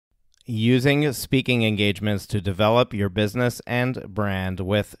Using speaking engagements to develop your business and brand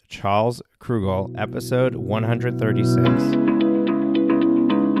with Charles Krugel, episode 136.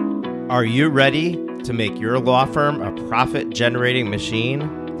 Are you ready to make your law firm a profit-generating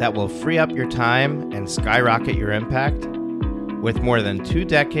machine that will free up your time and skyrocket your impact? With more than 2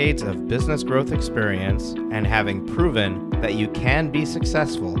 decades of business growth experience and having proven that you can be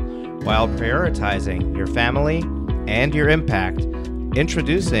successful while prioritizing your family and your impact,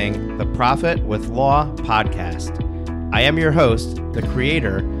 introducing the Profit with Law podcast. I am your host, the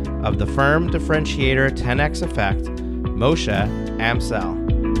creator of the Firm Differentiator 10X Effect, Moshe Amsel.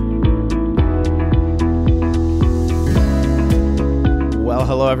 Well,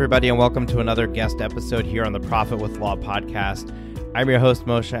 hello everybody, and welcome to another guest episode here on the Profit with Law podcast. I'm your host,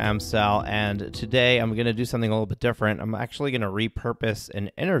 Moshe Amsel, and today I'm going to do something a little bit different. I'm actually going to repurpose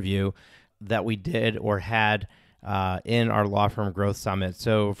an interview that we did or had in our Law Firm Growth Summit.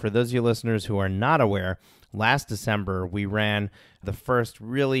 So for those of you listeners who are not aware, last December we ran the first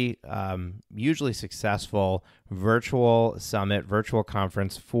really hugely successful virtual summit, virtual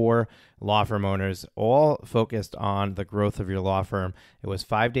conference for law firm owners, all focused on the growth of your law firm. It was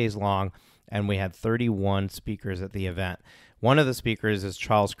 5 days long, and we had 31 speakers at the event. One of the speakers is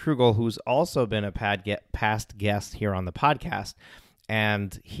Charles Krugel, who's also been a past guest here on the podcast.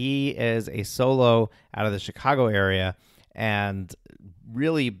 And he is a solo out of the Chicago area and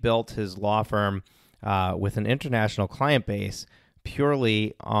really built his law firm with an international client base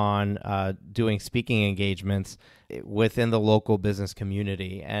purely on doing speaking engagements within the local business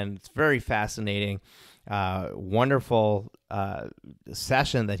community. And it's very fascinating, wonderful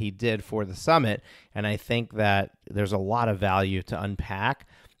session that he did for the summit. And I think that there's a lot of value to unpack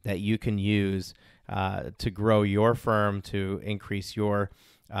that you can use to grow your firm, to increase your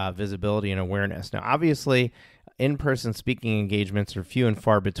visibility and awareness. Now, obviously, in-person speaking engagements are few and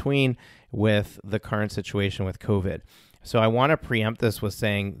far between with the current situation with COVID. So I want to preempt this with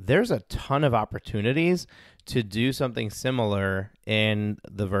saying there's a ton of opportunities to do something similar in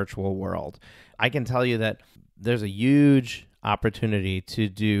the virtual world. I can tell you that there's a huge opportunity to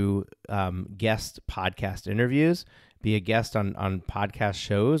do guest podcast interviews, be a guest on podcast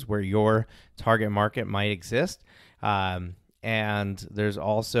shows where your target market might exist. And there's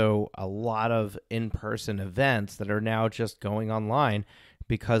also a lot of in-person events that are now just going online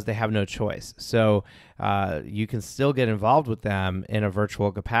because they have no choice. So you can still get involved with them in a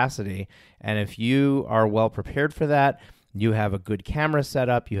virtual capacity. And if you are well prepared for that, you have a good camera set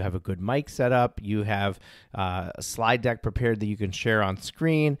up, you have a good mic set up, you have a slide deck prepared that you can share on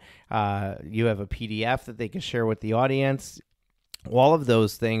screen, you have a PDF that they can share with the audience. All of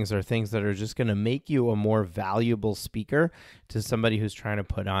those things are things that are just going to make you a more valuable speaker to somebody who's trying to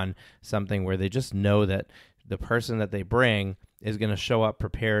put on something where they just know that the person that they bring is going to show up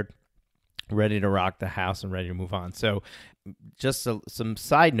prepared, ready to rock the house and ready to move on. So just some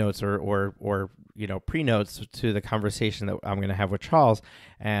side notes or pre-notes to the conversation that I'm going to have with Charles,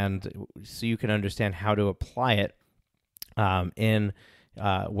 and so you can understand how to apply it in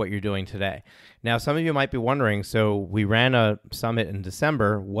what you're doing today. Now, some of you might be wondering, so we ran a summit in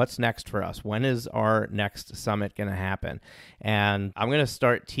December. What's next for us? When is our next summit going to happen? And I'm going to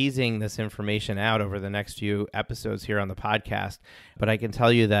start teasing this information out over the next few episodes here on the podcast. But I can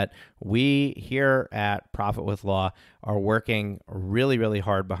tell you that we here at Profit with Law are working really, really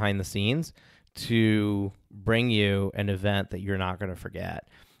hard behind the scenes to bring you an event that you're not going to forget.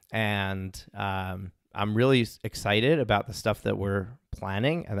 And I'm really excited about the stuff that we're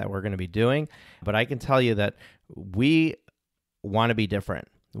planning and that we're going to be doing. But I can tell you that we want to be different.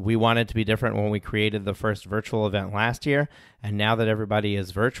 We wanted to be different when we created the first virtual event last year. And now that everybody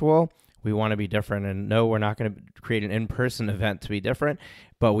is virtual, we want to be different. And no, we're not going to create an in-person event to be different.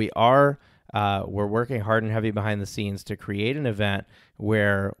 But we're working hard and heavy behind the scenes to create an event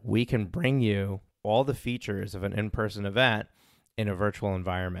where we can bring you all the features of an in-person event in a virtual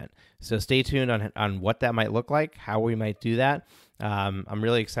environment. So stay tuned on what that might look like, how we might do that. I'm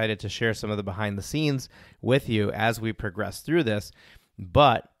really excited to share some of the behind the scenes with you as we progress through this,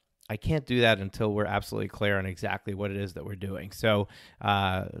 but I can't do that until we're absolutely clear on exactly what it is that we're doing. So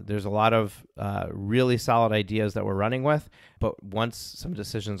there's a lot of really solid ideas that we're running with, but once some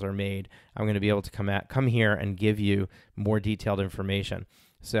decisions are made, I'm going to be able to come here and give you more detailed information.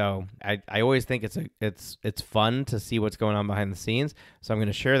 So I always think it's fun to see what's going on behind the scenes. So I'm going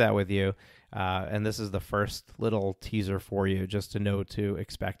to share that with you. And this is the first little teaser for you just to know to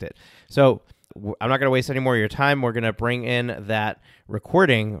expect it. So I'm not going to waste any more of your time. We're going to bring in that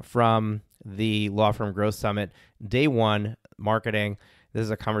recording from the Law Firm Growth Summit, Day 1, Marketing. This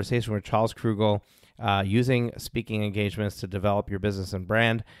is a conversation with Charles Krugel. using speaking engagements to develop your business and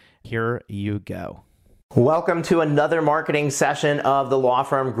brand. Here you go. Welcome to another marketing session of the Law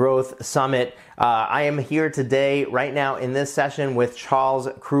Firm Growth Summit. I am here today, right now in this session with Charles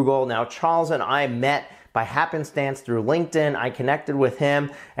Krugel. Now, Charles and I met by happenstance through LinkedIn. I connected with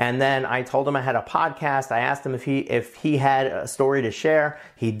him, and then I told him I had a podcast. I asked him if he had a story to share.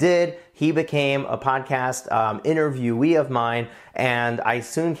 He did. He became a podcast interviewee of mine, and I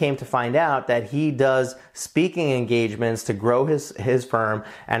soon came to find out that he does speaking engagements to grow his firm.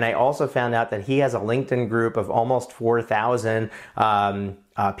 And I also found out that he has a LinkedIn group of almost 4,000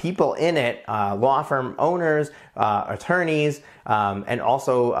 people in it, law firm owners, attorneys, and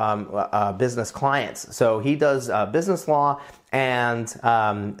also business clients. So he does business law, and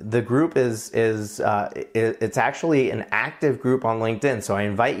the group it's actually an active group on LinkedIn. So I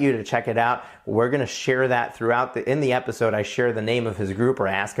invite you to check it out. We're going to share that throughout in the episode. I share the name of his group, or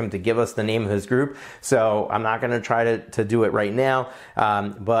ask him to give us the name of his group. So I'm not going to try to do it right now,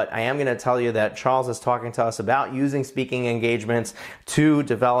 but I am going to tell you that Charles is talking to us about using speaking engagements to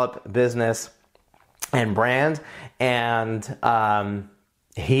develop business and brand, and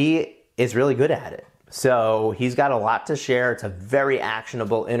he is really good at it. So he's got a lot to share. It's a very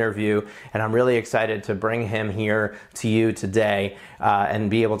actionable interview, and I'm really excited to bring him here to you today and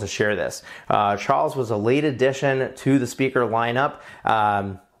be able to share this. Charles was a late addition to the speaker lineup.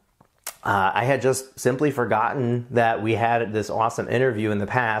 I had just simply forgotten that we had this awesome interview in the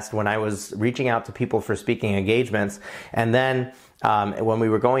past when I was reaching out to people for speaking engagements. And then when we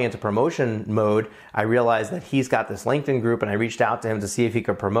were going into promotion mode, I realized that he's got this LinkedIn group, and I reached out to him to see if he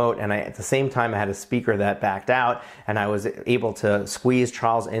could promote. And at the same time, I had a speaker that backed out, and I was able to squeeze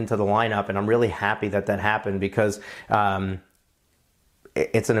Charles into the lineup. And I'm really happy that happened, because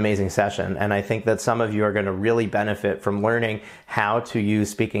it's an amazing session, and I think that some of you are going to really benefit from learning how to use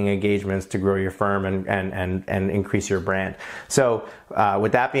speaking engagements to grow your firm and increase your brand. So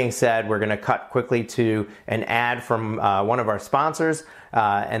with that being said, we're going to cut quickly to an ad from one of our sponsors,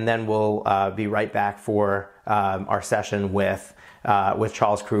 and then we'll be right back for our session with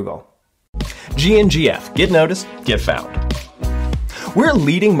Charles Krugel. G&GF, get noticed, get found. We're a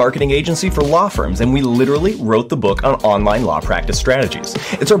leading marketing agency for law firms, and we literally wrote the book on online law practice strategies.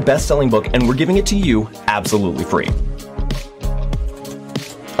 It's our best-selling book, and we're giving it to you absolutely free.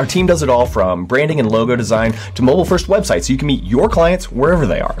 Our team does it all from branding and logo design to mobile-first websites, so you can meet your clients wherever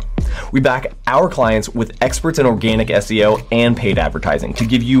they are. We back our clients with experts in organic SEO and paid advertising to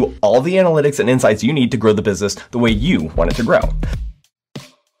give you all the analytics and insights you need to grow the business the way you want it to grow.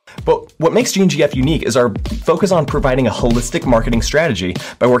 But what makes G&GF unique is our focus on providing a holistic marketing strategy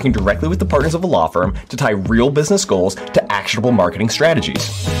by working directly with the partners of a law firm to tie real business goals to actionable marketing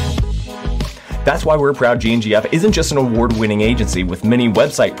strategies. That's why we're proud G&GF isn't just an award-winning agency with many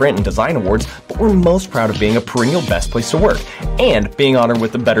website, print, and design awards, but we're most proud of being a perennial best place to work and being honored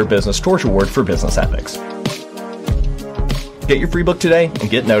with the Better Business Torch Award for business ethics. Get your free book today and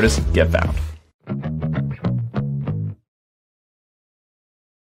get noticed, get found.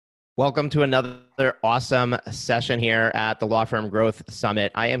 Welcome to another awesome session here at the Law Firm Growth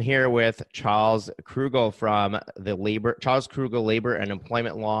Summit. I am here with Charles Krugel from the Charles Krugel Labor and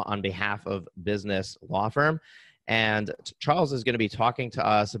Employment Law on behalf of Business Law Firm. And Charles is going to be talking to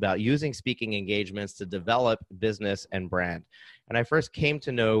us about using speaking engagements to develop business and brand. And I first came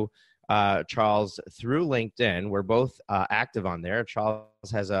to know Charles through LinkedIn. We're both active on there. Charles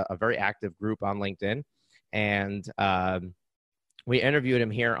has a very active group on LinkedIn, and we interviewed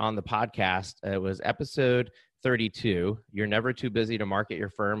him here on the podcast. It was episode 32. You're never too busy to market your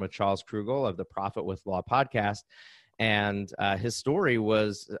firm, with Charles Krugel of the Profit with Law podcast. And his story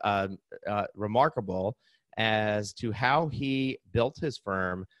was remarkable as to how he built his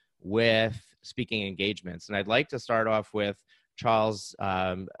firm with speaking engagements. And I'd like to start off with Charles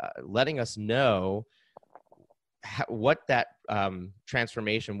letting us know what that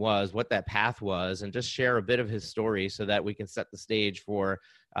transformation was, what that path was, and just share a bit of his story so that we can set the stage for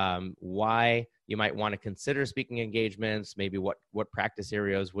why you might want to consider speaking engagements, maybe what practice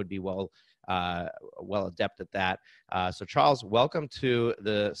areas would be well adept at that. So Charles, welcome to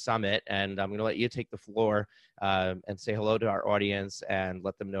the summit, and I'm going to let you take the floor and say hello to our audience and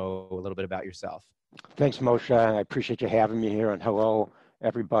let them know a little bit about yourself. Thanks, Moshe. I appreciate you having me here, and hello,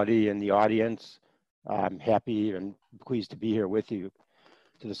 everybody in the audience. I'm happy and pleased to be here with you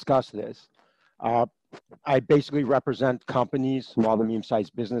to discuss this. I basically represent companies, small to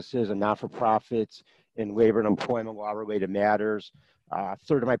medium-sized businesses and not-for-profits in labor and employment law-related matters. A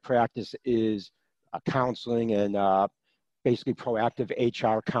third of my practice is counseling and basically proactive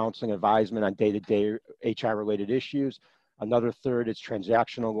HR counseling advisement on day-to-day HR-related issues. Another third is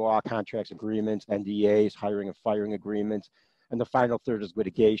transactional law, contracts, agreements, NDAs, hiring and firing agreements. And the final third is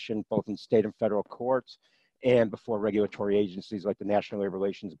litigation, both in state and federal courts and before regulatory agencies like the National Labor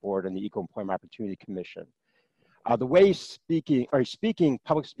Relations Board and the Equal Employment Opportunity Commission. The way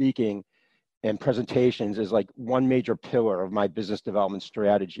public speaking and presentations is like one major pillar of my business development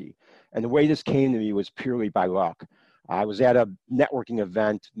strategy. And the way this came to me was purely by luck. I was at a networking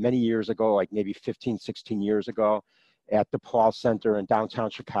event many years ago, like maybe 15, 16 years ago, at the Paul Center in downtown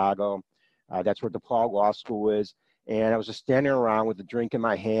Chicago. That's where DePaul Law School is. And I was just standing around with a drink in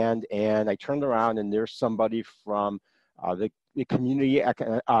my hand, and I turned around and there's somebody from the Community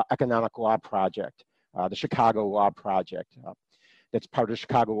Economic Law Project, the Chicago Law Project. That's part of the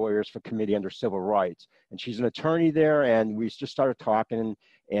Chicago Lawyers for Committee under Civil Rights. And she's an attorney there, and we just started talking,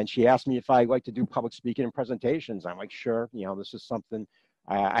 and she asked me if I'd like to do public speaking and presentations. I'm like, sure, you know, this is something,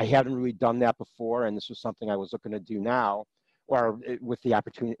 I hadn't really done that before, and this was something I was looking to do now, or with the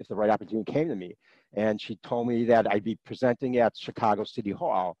opportunity, if the right opportunity came to me. And she told me that I'd be presenting at Chicago City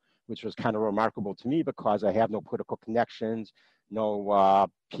Hall, which was kind of remarkable to me because I have no political connections, no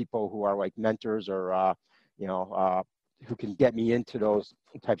people who are like mentors or, you know, who can get me into those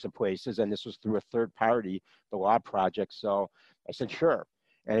types of places. And this was through a third party, the Law Project. So I said, sure.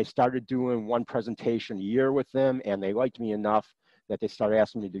 And I started doing one presentation a year with them, and they liked me enough that they started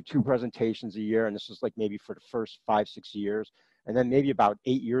asking me to do 2 presentations a year. And this was like maybe for the first 5, 6 years. And then maybe about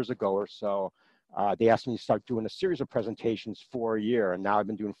 8 years ago or so, they asked me to start doing a series of presentations for a year. And now I've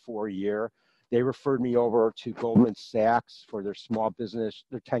been doing 4 a year. They referred me over to Goldman Sachs for their small business,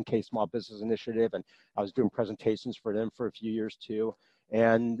 their 10K small business initiative. And I was doing presentations for them for a few years too.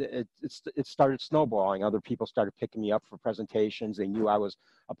 And it started snowballing. Other people started picking me up for presentations. They knew I was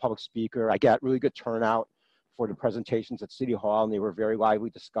a public speaker. I got really good turnout for the presentations at City Hall, and they were very lively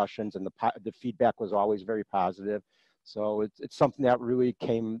discussions, and the feedback was always very positive. So it's something that really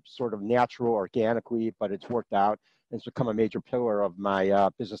came sort of natural, organically, but it's worked out. And it's become a major pillar of my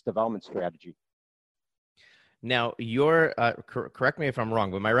business development strategy. Now, you're, correct me if I'm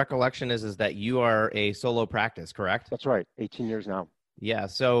wrong, but my recollection is that you are a solo practice, correct? That's right. 18 years now. Yeah.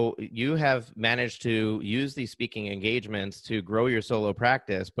 So you have managed to use these speaking engagements to grow your solo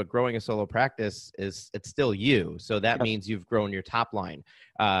practice, but growing a solo practice it's still you. So that Yes. means you've grown your top line.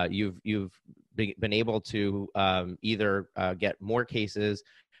 You've been able to either get more cases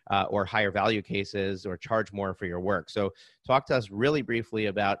or higher value cases or charge more for your work. So talk to us really briefly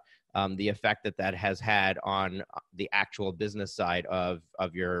about the effect that has had on the actual business side of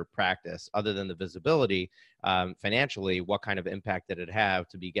your practice, other than the visibility financially. What kind of impact did it have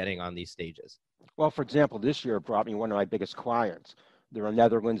to be getting on these stages? Well, for example, this year brought me one of my biggest clients. They're a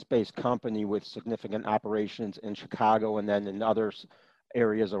Netherlands-based company with significant operations in Chicago and then in other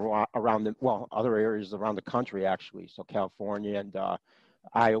areas around other areas around the country, actually. So California and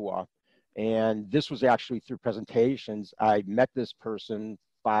Iowa. And this was actually through presentations. I met this person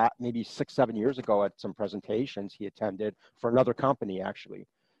maybe 6, 7 years ago at some presentations he attended for another company, actually.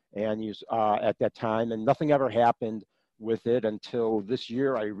 And he was at that time, and nothing ever happened with it until this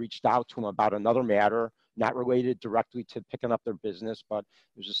year. I reached out to him about another matter, not related directly to picking up their business, but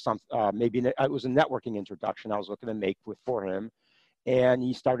it was just it was a networking introduction I was looking to make for him. And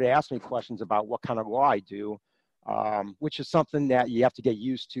he started asking me questions about what kind of law I do, which is something that you have to get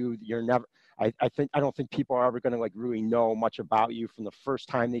used to. I don't think people are ever going to like really know much about you from the first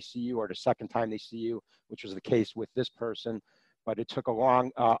time they see you or the second time they see you, which was the case with this person. But it took a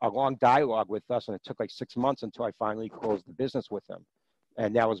long dialogue with us, and it took like 6 months until I finally closed the business with him.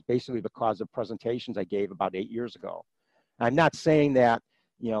 And that was basically because of presentations I gave about 8 years ago. I'm not saying that,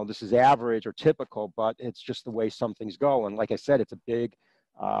 you know, this is average or typical, but it's just the way some things go. And like I said, it's a big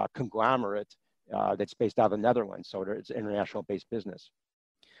conglomerate that's based out of the Netherlands. So it's an international based business.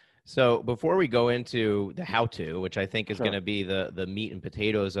 So before we go into the how-to, which I think is Sure. going to be the meat and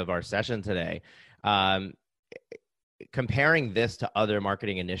potatoes of our session today, comparing this to other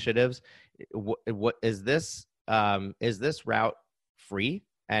marketing initiatives, what is this route free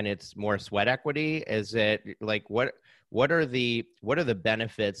and it's more sweat equity? Is it like what are the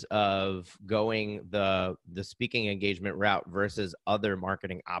benefits of going the speaking engagement route versus other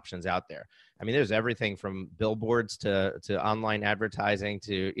marketing options out there? I mean, there's everything from billboards to online advertising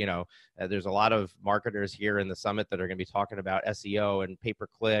to, you know, there's a lot of marketers here in the summit that are going to be talking about SEO and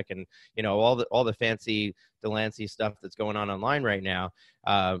pay-per-click and, you know, all the fancy Delancey stuff that's going on online right now.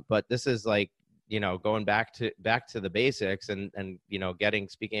 But this is like, you know, going back to the basics and, you know, getting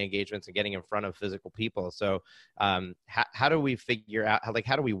speaking engagements and getting in front of physical people. So how do we figure out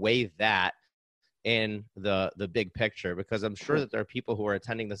how do we weigh that in the big picture? Because I'm sure that there are people who are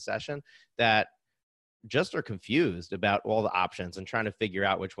attending the session that just are confused about all the options and trying to figure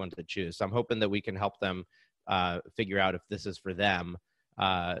out which one to choose. So I'm hoping that we can help them figure out if this is for them,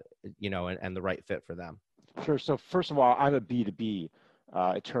 and the right fit for them. Sure. So first of all, I'm a B2B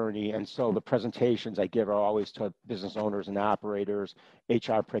attorney, and so the presentations I give are always to business owners and operators,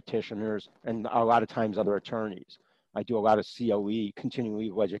 HR practitioners, and a lot of times other attorneys. I do a lot of CLE, continuing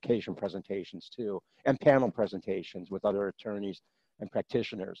legal education presentations too, and panel presentations with other attorneys and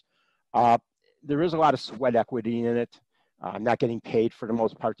practitioners. There is a lot of sweat equity in it. I'm not getting paid for the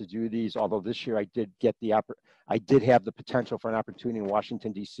most part to do these, although this year I did have the potential for an opportunity in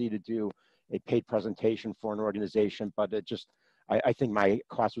Washington, D.C. to do a paid presentation for an organization, but I think my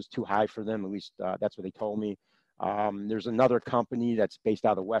cost was too high for them. At least that's what they told me. There's another company that's based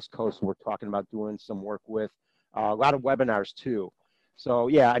out of the West Coast we're talking about doing some work with. A lot of webinars too. So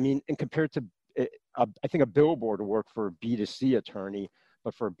yeah, I mean, and compared to, I think a billboard will work for a B2C attorney,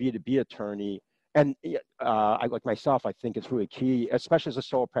 but for a B2B attorney, and I like myself, I think it's really key, especially as a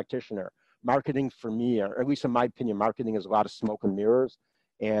sole practitioner. Marketing for me, or at least in my opinion, marketing is a lot of smoke and mirrors.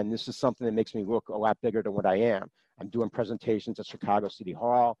 And this is something that makes me look a lot bigger than what I am. I'm doing presentations at Chicago City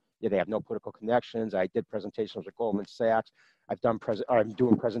Hall. Yeah, they have no political connections. I did presentations at Goldman Sachs. I'm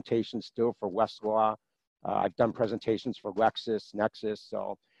doing presentations still for Westlaw. I've done presentations for Lexis, Nexus,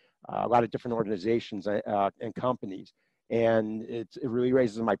 so a lot of different organizations and companies. And it really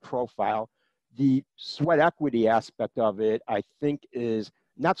raises my profile. The sweat equity aspect of it, I think, is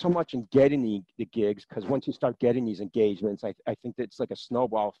not so much in getting the gigs, because once you start getting these engagements, I think that it's like a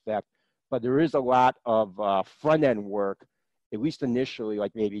snowball effect. But there is a lot of front-end work, at least initially,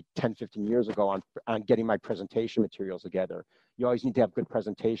 like maybe 10, 15 years ago, on getting my presentation materials together. You always need to have good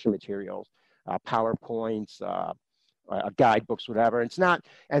presentation materials, PowerPoints, guidebooks, whatever. It's not,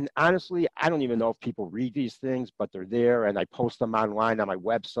 and honestly, I don't even know if people read these things, but they're there, and I post them online on my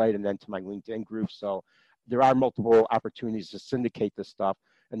website and then to my LinkedIn group. So there are multiple opportunities to syndicate this stuff.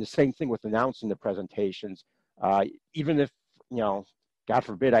 And the same thing with announcing the presentations. Even if, God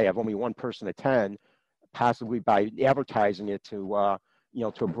forbid, I have only one person attend, possibly by advertising it to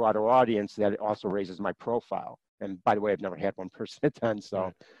a broader audience, that it also raises my profile. And by the way, I've never had one person attend,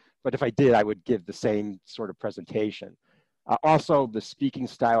 so, but if I did, I would give the same sort of presentation. Also, the speaking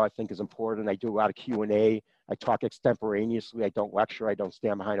style, I think, is important. I do a lot of Q&A. I talk extemporaneously. I don't lecture. I don't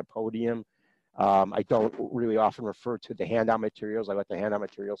stand behind a podium. I don't really often refer to the handout materials. I let the handout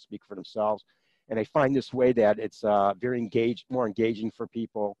materials speak for themselves. And I find this way that it's more engaging for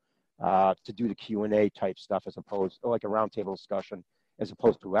people to do the Q&A type stuff, as opposed to like a roundtable discussion, as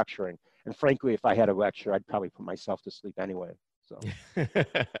opposed to lecturing. And frankly, if I had a lecture, I'd probably put myself to sleep anyway. So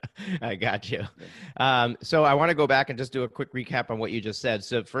I got you. So I want to go back and just do a quick recap on what you just said.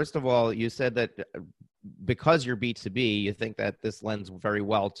 So first of all, you said that because you're B2B, you think that this lends very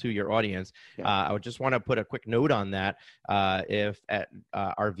well to your audience. Yeah. I would just want to put a quick note on that. If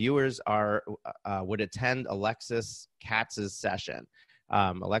our viewers would attend Alexis Katz's session.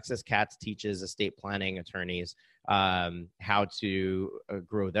 Alexis Katz teaches estate planning attorneys how to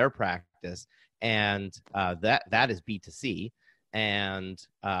grow their practice, and that is B2C. And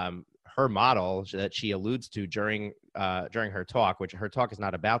her model that she alludes to during her talk, which her talk is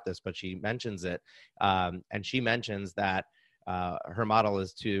not about this, but she mentions it, and she mentions that her model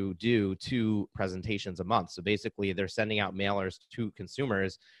is to do 2 presentations a month. So basically, they're sending out mailers to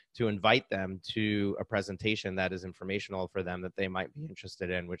consumers to invite them to a presentation that is informational for them that they might be interested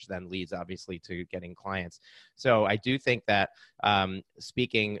in, which then leads obviously to getting clients. So I do think that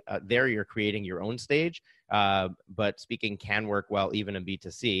speaking there, you're creating your own stage, but speaking can work well even in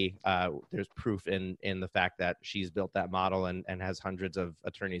B2C. There's proof in the fact that she's built that model and has hundreds of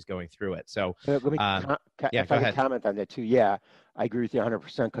attorneys going through it. So let me yeah, if I can comment on that too. Yeah, I agree with you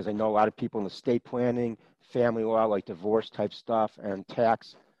 100%, because I know a lot of people in estate planning, family law, like divorce type stuff, and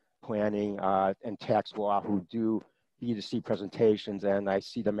tax planning and tax law who do B2C presentations, and I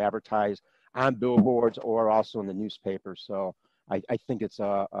see them advertised on billboards or also in the newspaper. So I think it's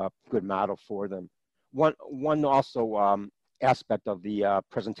a good model for them. One also aspect of the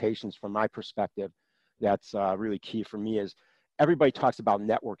presentations from my perspective that's really key for me is everybody talks about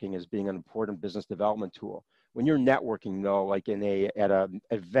networking as being an important business development tool. When you're networking, though, like at an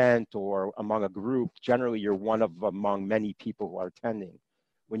event or among a group, generally you're one of among many people who are attending.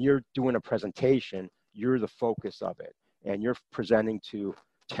 When you're doing a presentation, you're the focus of it, and you're presenting to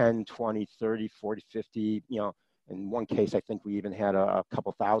 10, 20, 30, 40, 50, in one case, I think we even had a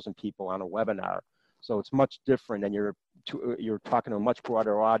couple thousand people on a webinar. So it's much different, and you're talking to a much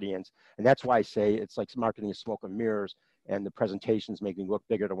broader audience. And that's why I say it's like marketing is smoke and mirrors, and the presentations make me look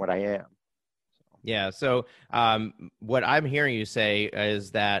bigger than what I am. So. Yeah. So what I'm hearing you say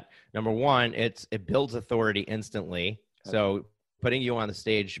is that number one, it builds authority instantly. So putting you on the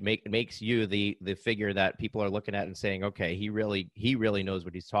stage makes you the figure that people are looking at and saying, okay, he really knows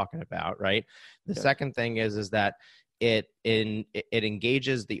what he's talking about, right? The second thing is that it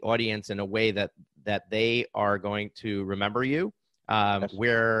engages the audience in a way that they are going to remember you.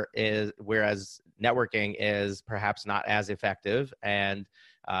 Whereas networking is perhaps not as effective. And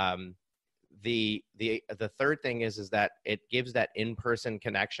the third thing is that it gives that in-person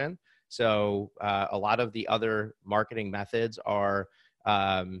connection. So a lot of the other marketing methods are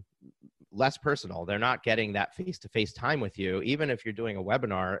less personal. They're not getting that face-to-face time with you. Even if you're doing a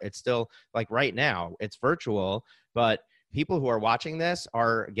webinar, it's still like right now, it's virtual, but people who are watching this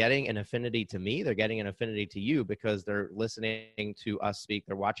are getting an affinity to me. They're getting an affinity to you because they're listening to us speak.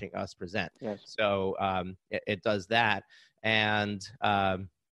 They're watching us present. Yes. So it does that. And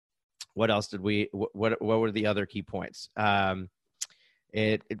what else did we, what were the other key points?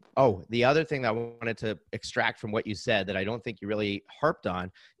 The other thing that I wanted to extract from what you said that I don't think you really harped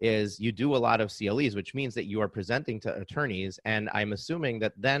on is you do a lot of CLEs, which means that you are presenting to attorneys. And I'm assuming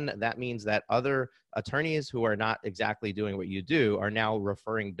that then that means that other attorneys who are not exactly doing what you do are now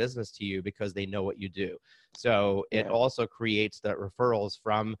referring business to you because they know what you do. So it also creates the referrals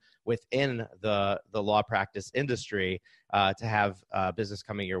from within the law practice industry to have business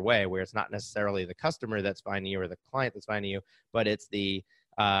coming your way, where it's not necessarily the customer that's finding you or the client that's finding you, but it's the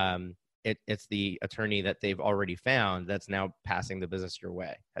it's the attorney that they've already found that's now passing the business your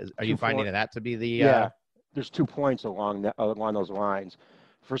way. Are you finding that to be the? Yeah, there's 2 points along those lines.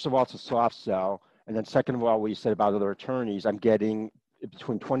 First of all, it's a soft sell, and then second of all, what you said about other attorneys, I'm getting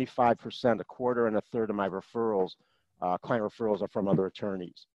between 25%, a quarter, and a third of my referrals, client referrals, are from other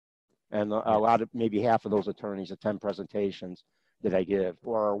attorneys, and a lot of maybe half of those attorneys attend presentations that I give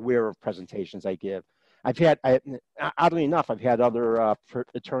or are aware of presentations I give. Oddly enough, I've had other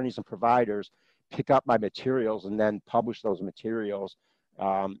attorneys and providers pick up my materials and then publish those materials,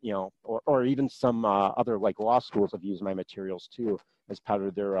 or even some other like law schools have used my materials too as part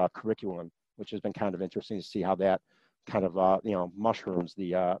of their curriculum, which has been kind of interesting to see how that kind of mushrooms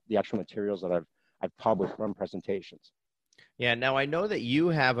the actual materials that I've published from presentations. Yeah. Now I know that you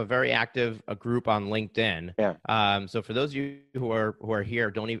have a very active group on LinkedIn. Yeah. So for those of you who are here,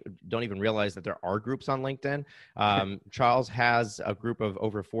 don't even realize that there are groups on LinkedIn. Charles has a group of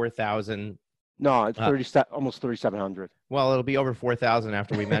over 4,000. No, it's almost 3,700. Well, it'll be over 4,000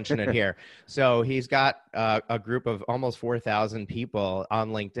 after we mention it here. So he's got a group of almost 4,000 people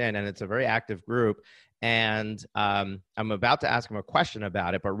on LinkedIn, and it's a very active group. And I'm about to ask him a question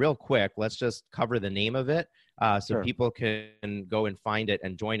about it, but real quick, let's just cover the name of it so people can go and find it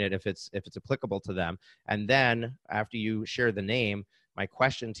and join it if it's applicable to them. And then after you share the name, my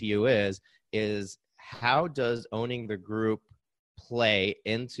question to you is how does owning the group play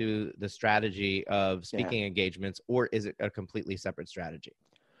into the strategy of speaking engagements, or is it a completely separate strategy?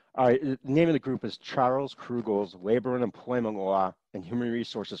 All right, the name of the group is Charles Krugel's Labor and Employment Law and Human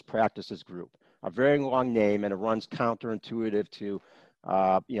Resources Practices Group. A very long name, and it runs counterintuitive to,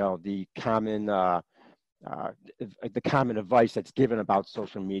 the common advice that's given about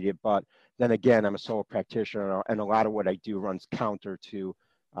social media. But then again, I'm a solo practitioner, and a lot of what I do runs counter to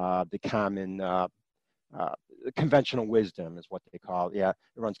the common conventional wisdom is what they call it. Yeah, it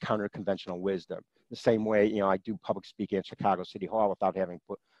runs counter conventional wisdom. The same way, I do public speaking at Chicago City Hall without having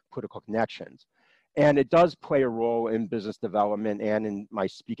political connections. And it does play a role in business development and in my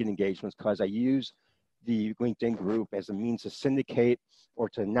speaking engagements because I use the LinkedIn group as a means to syndicate or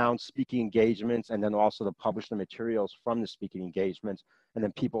to announce speaking engagements, and then also to publish the materials from the speaking engagements. And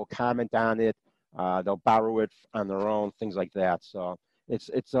then people comment on it, they'll borrow it on their own, things like that. So it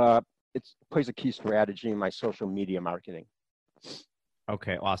plays a key strategy in my social media marketing.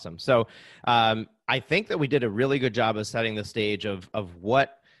 Okay, awesome. So I think that we did a really good job of setting the stage of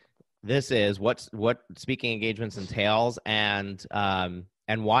what this is, what speaking engagements entails, and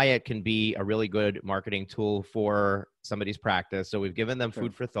why it can be a really good marketing tool for somebody's practice. So we've given them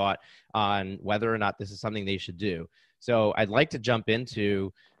food for thought on whether or not this is something they should do. So I'd like to jump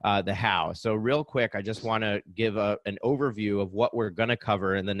into the how. So real quick, I just want to give an overview of what we're going to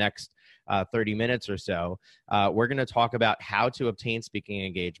cover in the next 30 minutes or so. We're going to talk about how to obtain speaking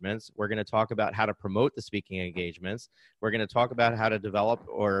engagements. We're going to talk about how to promote the speaking engagements. We're going to talk about how to develop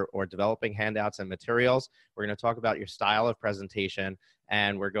or developing handouts and materials. We're going to talk about your style of presentation,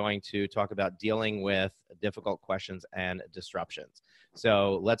 and we're going to talk about dealing with difficult questions and disruptions.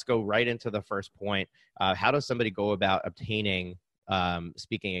 So let's go right into the first point. How does somebody go about obtaining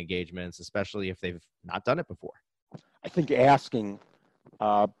speaking engagements, especially if they've not done it before? I think asking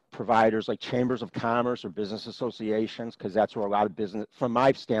providers like chambers of commerce or business associations, because that's where a lot of business, from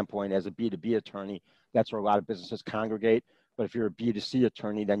my standpoint as a B2B attorney, that's where a lot of businesses congregate. But if you're a B2C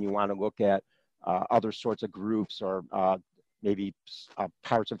attorney, then you want to look at other sorts of groups, or maybe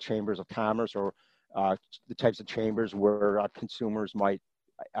parts of chambers of commerce, or the types of chambers where consumers might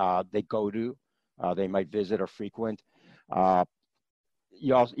they go to, they might visit or frequent.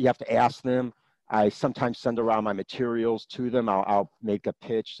 You have to ask them. I sometimes send around my materials to them. I'll make a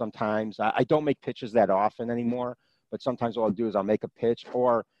pitch sometimes. I don't make pitches that often anymore, but sometimes what I'll do is I'll make a pitch,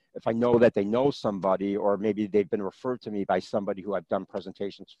 or if I know that they know somebody, or maybe they've been referred to me by somebody who I've done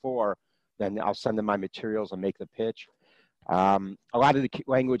presentations for, then I'll send them my materials and make the pitch. A lot of the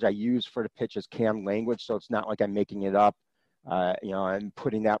language I use for the pitch is canned language, so it's not like I'm making it up, and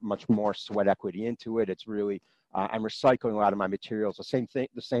putting that much more sweat equity into it. It's really, I'm recycling a lot of my materials. The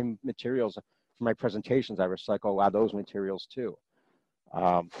same materials for my presentations, I recycle a lot of those materials too.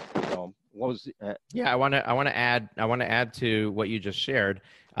 What was? Yeah, I want to add to what you just shared.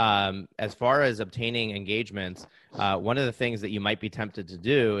 As far as obtaining engagements, one of the things that you might be tempted to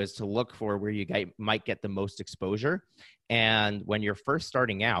do is to look for where you might get the most exposure. And when you're first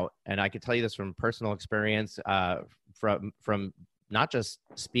starting out, and I could tell you this from personal experience, from not just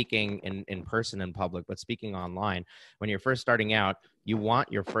speaking in person in public, but speaking online. When you're first starting out, you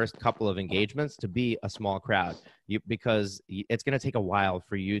want your first couple of engagements to be a small crowd, because it's going to take a while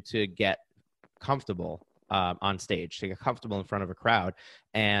for you to get comfortable on stage, to get comfortable in front of a crowd.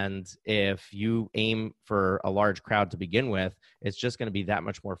 And if you aim for a large crowd to begin with, it's just going to be that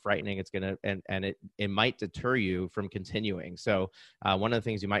much more frightening. It's going to, and it might deter you from continuing. So one of the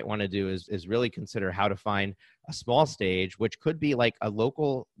things you might want to do is really consider how to find a small stage, which could be like a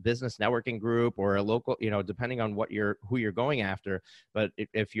local business networking group, or a local, depending on who you're going after. But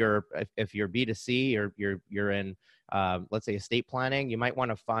if you're B2C, or you're in, let's say, estate planning, you might want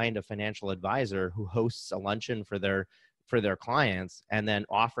to find a financial advisor who hosts a luncheon for their clients, and then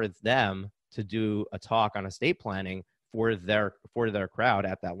offer them to do a talk on estate planning for their crowd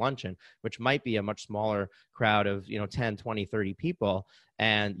at that luncheon, which might be a much smaller crowd of 10, 20, 30 people,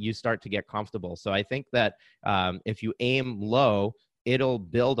 and you start to get comfortable. So I think that if you aim low, it'll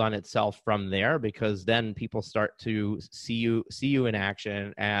build on itself from there, because then people start to see you in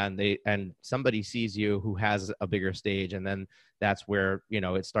action, and somebody sees you who has a bigger stage, and then that's where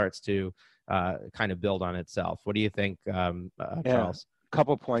it starts to kind of build on itself. What do you think, Charles? A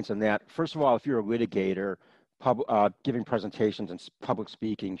couple of points on that. First of all, if you're a litigator, giving presentations and public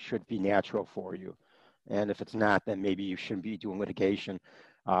speaking should be natural for you, and if it's not, then maybe you shouldn't be doing litigation.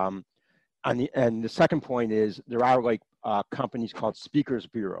 And the second point is, there are companies called speakers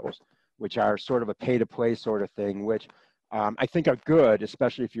bureaus, which are sort of a pay-to-play sort of thing, which I think are good,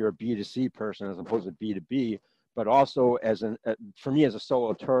 especially if you're a B2C person as opposed to B2B. But also, for me as a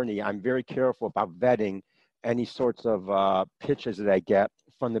solo attorney, I'm very careful about vetting any sorts of pitches that I get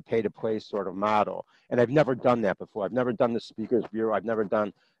from the pay-to-play sort of model. And I've never done that before. I've never done the speakers bureau. I've never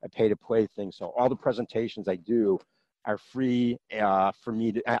done a pay-to-play thing. So all the presentations I do are free for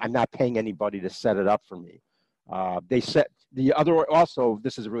me. I'm not paying anybody to set it up for me. Also,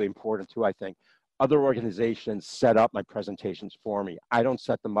 this is really important too, I think, other organizations set up my presentations for me. I don't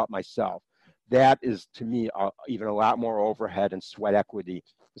set them up myself. That is, to me, even a lot more overhead and sweat equity,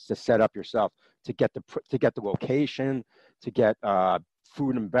 is to set up yourself, to get the location, to get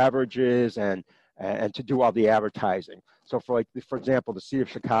food and beverages, and to do all the advertising. So for example, the City of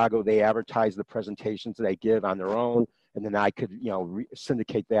Chicago, they advertise the presentations that I give on their own, and then I could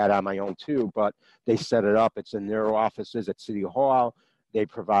syndicate that on my own too. But they set it up. It's in their offices at City Hall. They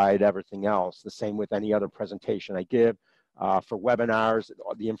provide everything else. The same with any other presentation I give. For webinars,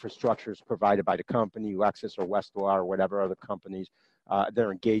 the infrastructure is provided by the company, Lexis or Westlaw or whatever other companies.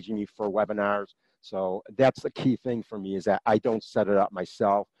 They're engaging me for webinars. So that's the key thing for me, is that I don't set it up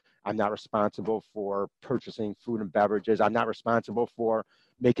myself. I'm not responsible for purchasing food and beverages. I'm not responsible for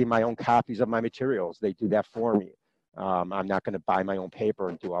making my own copies of my materials. They do that for me. I'm not going to buy my own paper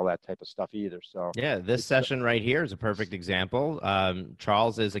and do all that type of stuff either. So yeah, this session right here is a perfect example.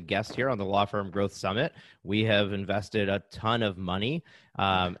 Charles is a guest here on the Law Firm Growth Summit. We have invested a ton of money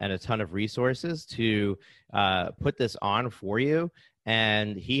and a ton of resources to put this on for you.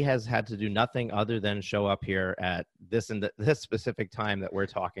 And he has had to do nothing other than show up here at this specific time that we're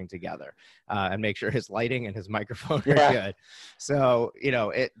talking together, and make sure his lighting and his microphone are good. So,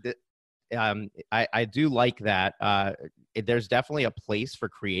 I do like that. There's definitely a place for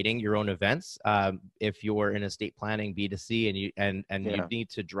creating your own events. If you're in estate planning B2C and you need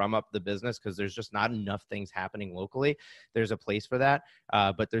to drum up the business because there's just not enough things happening locally, there's a place for that.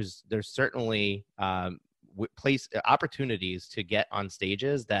 But there's certainly place opportunities to get on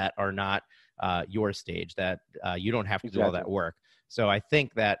stages that are not your stage, that you don't have to do all that work. So I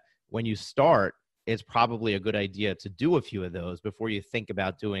think that when you start, it's probably a good idea to do a few of those before you think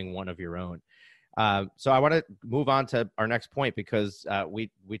about doing one of your own. So I want to move on to our next point, because we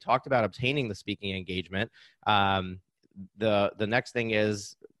talked about obtaining the speaking engagement. The next thing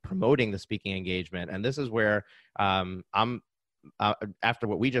is promoting the speaking engagement. And this is where after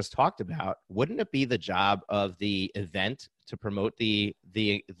what we just talked about, wouldn't it be the job of the event to promote the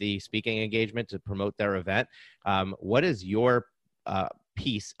speaking engagement, to promote their event? What is your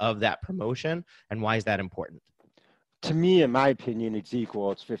piece of that promotion, and why is that important? To me, in my opinion, it's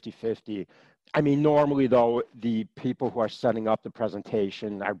equal. It's 50-50. I mean, normally, though, the people who are setting up the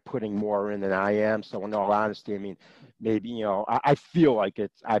presentation are putting more in than I am. So in all honesty, I mean, maybe, I feel like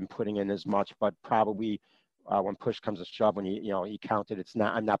I'm putting in as much, but probably when push comes to shove, when you count it,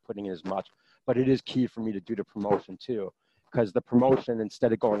 I'm not putting in as much. But it is key for me to do the promotion too, because the promotion,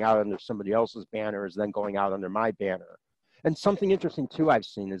 instead of going out under somebody else's banner, is then going out under my banner. And something interesting too I've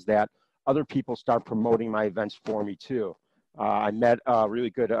seen is that other people start promoting my events for me too. I met a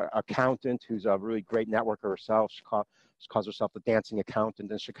really good accountant who's a really great networker herself. She calls herself the dancing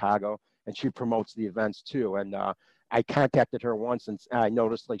accountant in Chicago, and she promotes the events too. And I contacted her once, and I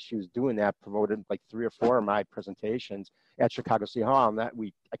noticed like she was doing that, promoted like 3 or 4 of my presentations at Chicago City Hall. And I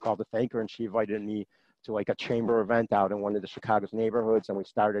called to thank her, and she invited me to like a chamber event out in one of the Chicago's neighborhoods, and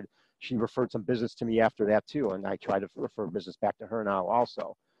she referred some business to me after that too, and I try to refer business back to her now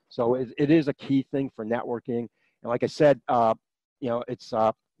also. So it is a key thing for networking. And like I said, it's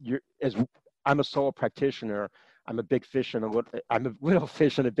I'm a solo practitioner. I'm a little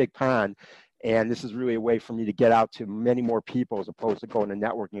fish in a big pond, and this is really a way for me to get out to many more people as opposed to going to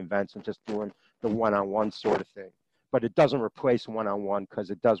networking events and just doing the one-on-one sort of thing. But it doesn't replace one-on-one,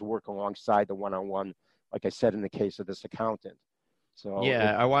 because it does work alongside the one-on-one, like I said in the case of this accountant. So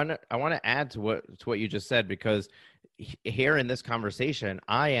yeah, I want to add to what you just said, because here in this conversation,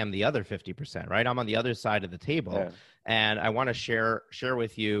 I am the other 50%, right? I'm on the other side of the table, yeah. And I want to share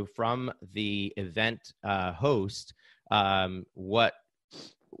with you from the event host what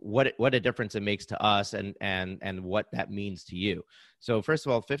a difference it makes to us, and what that means to you. So first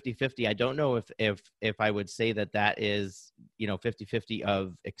of all, 50-50, I don't know if I would say that is, 50-50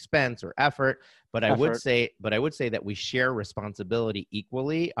 of expense or effort, but I would say that we share responsibility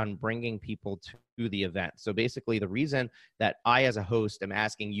equally on bringing people to the event. So basically, the reason that I, as a host, am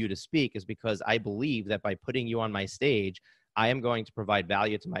asking you to speak is because I believe that by putting you on my stage, I am going to provide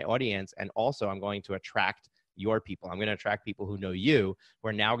value to my audience, and also I'm going to attract your people. I'm going to attract people who know you, who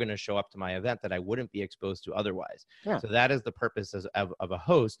are now going to show up to my event that I wouldn't be exposed to otherwise. Yeah. So that is the purpose of a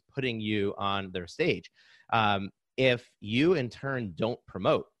host putting you on their stage. If you in turn don't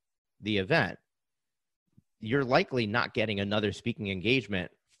promote the event, you're likely not getting another speaking engagement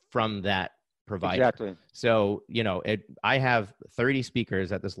from that provider. Exactly. So, I have 30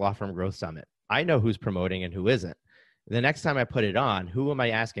 speakers at this Law Firm Growth Summit. I know who's promoting and who isn't. The next time I put it on, who am I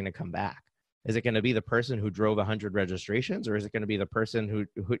asking to come back? Is it going to be the person who drove 100 registrations, or is it going to be the person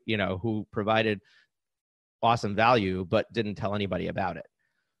who provided awesome value but didn't tell anybody about it?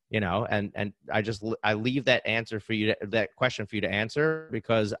 And I leave that question for you to answer,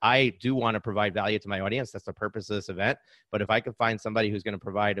 because I do want to provide value to my audience. That's the purpose of this event. But if I can find somebody who's going to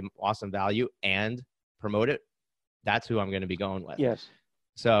provide awesome value and promote it, that's who I'm going to be going with. Yes.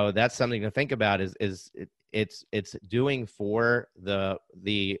 So that's something to think about. It's doing for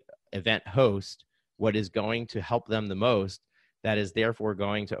the event host what is going to help them the most, that is therefore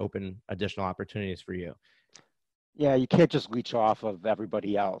going to open additional opportunities for you. Yeah, you can't just leech off of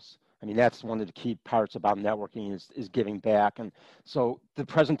everybody else. I mean, that's one of the key parts about networking is giving back. And so the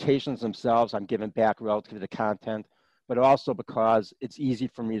presentations themselves, I'm giving back relative to the content, but also because it's easy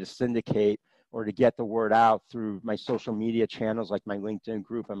for me to syndicate or to get the word out through my social media channels, like my LinkedIn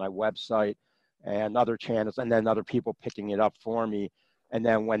group and my website and other channels, and then other people picking it up for me. And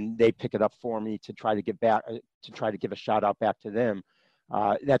then when they pick it up for me to try to give back, to try to give a shout out back to them,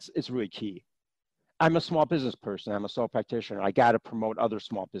 it's really key. I'm a small business person. I'm a sole practitioner. I got to promote other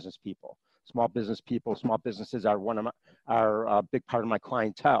small business people. Small businesses are a big part of my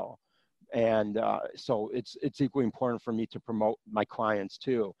clientele. And so it's equally important for me to promote my clients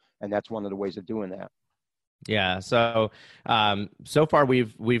too. And that's one of the ways of doing that. Yeah. So, so far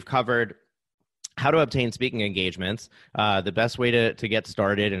we've covered how to obtain speaking engagements, the best way to get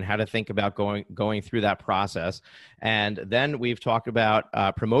started, and how to think about going through that process. And then we've talked about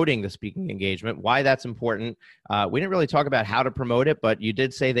promoting the speaking engagement, why that's important. We didn't really talk about how to promote it, but you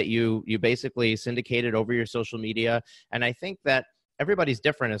did say that you basically syndicated over your social media. And I think that everybody's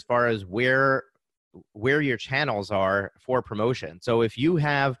different as far as where where your channels are for promotion. So if you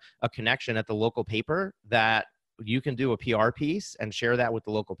have a connection at the local paper that you can do a PR piece and share that with the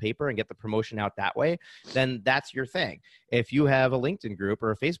local paper and get the promotion out that way, then that's your thing. If you have a LinkedIn group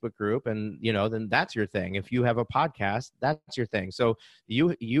or a Facebook group, and then that's your thing. If you have a podcast, that's your thing. So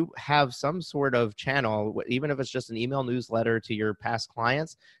you have some sort of channel, even if it's just an email newsletter to your past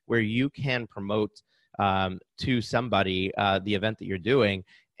clients, where you can promote to somebody the event that you're doing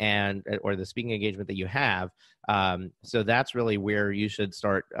or the speaking engagement that you have. So that's really where you should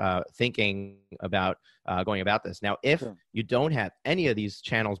start thinking about going about this. Now, if you don't have any of these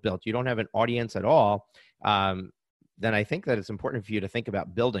channels built, you don't have an audience at all, then I think that it's important for you to think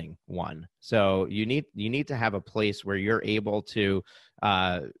about building one. So you need to have a place where you're able to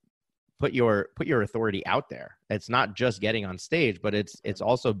put your authority out there. It's not just getting on stage, but it's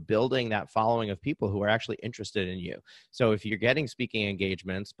also building that following of people who are actually interested in you. So if you're getting speaking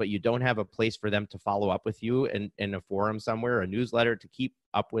engagements, but you don't have a place for them to follow up with you in a forum somewhere, a newsletter to keep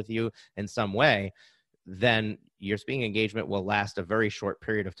up with you in some way, then your speaking engagement will last a very short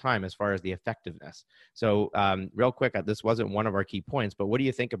period of time as far as the effectiveness. So real quick, this wasn't one of our key points, but what do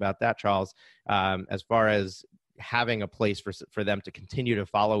you think about that, Charles, as far as having a place for them to continue to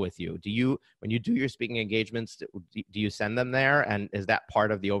follow with you? When you do your speaking engagements, do you send them there, and is that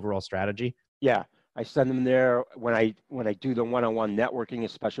part of the overall strategy? Yeah, I send them there when I do the one-on-one networking,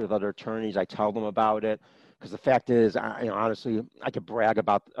 especially with other attorneys. I tell them about it, because the fact is, honestly, I could brag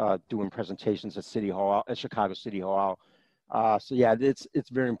about doing presentations at Chicago City Hall. So yeah, it's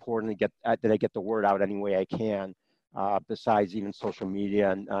very important to get that I get the word out any way I can, besides even social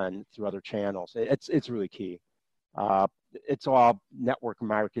media and through other channels. It's really key. It's all network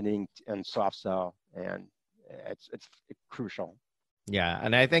marketing and soft sell, and it's crucial. Yeah,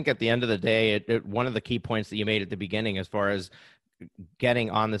 and I think at the end of the day, one of the key points that you made at the beginning, as far as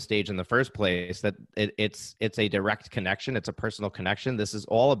getting on the stage in the first place, that it's a direct connection, it's a personal connection. This is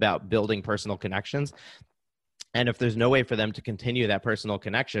all about building personal connections, and if there's no way for them to continue that personal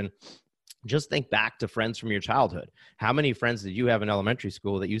connection, just think back to friends from your childhood. How many friends did you have in elementary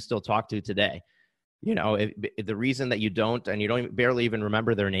school that you still talk to today? The reason that you don't, and you don't barely even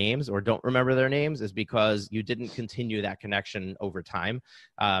remember their names or don't remember their names, is because you didn't continue that connection over time.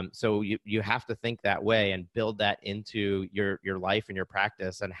 So you have to think that way and build that into your life and your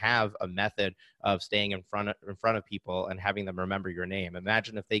practice, and have a method of staying in front of people and having them remember your name.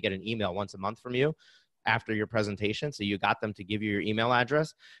 Imagine if they get an email once a month from you after your presentation. So you got them to give you your email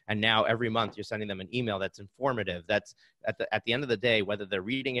address, and now every month you're sending them an email that's informative, that's at the end of the day, whether they're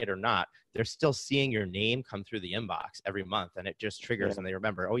reading it or not, they're still seeing your name come through the inbox every month, and it just triggers and they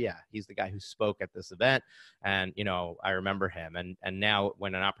remember, oh yeah, he's the guy who spoke at this event, and I remember him, and now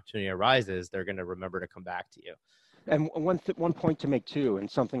when an opportunity arises, they're going to remember to come back to you. And one point to make too, and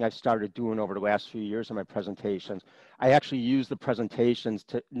something I've started doing over the last few years in my presentations, I actually use the presentations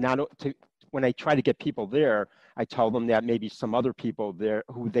when I try to get people there, I tell them that maybe some other people there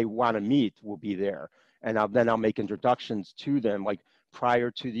who they want to meet will be there. And then I'll make introductions to them, like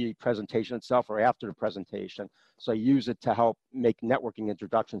prior to the presentation itself or after the presentation. So I use it to help make networking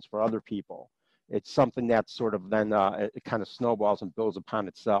introductions for other people. It's something that sort of then it kind of snowballs and builds upon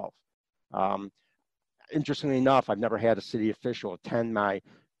itself. Interestingly enough, I've never had a city official attend my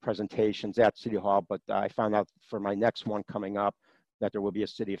presentations at City Hall, but I found out for my next one coming up that there will be a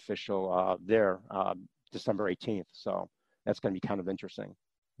city official there December 18th. So that's going to be kind of interesting.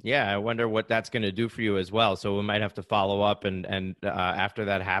 Yeah, I wonder what that's going to do for you as well. So we might have to follow up and after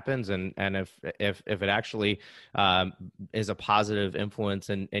that happens, and if it actually is a positive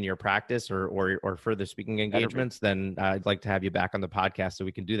influence in your practice or further speaking engagements, then I'd like to have you back on the podcast so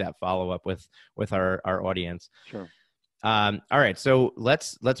we can do that follow up with our audience. Sure. All right, so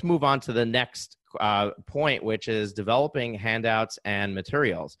let's move on to the next point, which is developing handouts and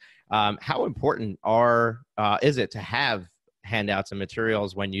materials. How important is it to have handouts and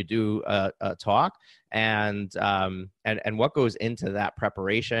materials when you do a talk, and what goes into that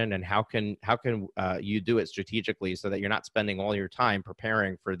preparation, and how can you do it strategically so that you're not spending all your time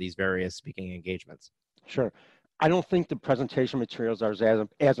preparing for these various speaking engagements? Sure. I don't think the presentation materials are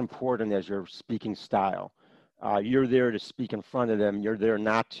as important as your speaking style. You're there to speak in front of them. You're there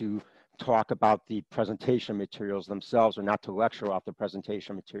not to talk about the presentation materials themselves, or not to lecture off the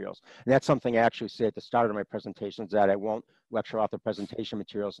presentation materials. And that's something I actually say at the start of my presentations, that I won't lecture off the presentation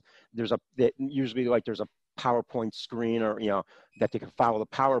materials. There's usually there's a PowerPoint screen, or that they can follow the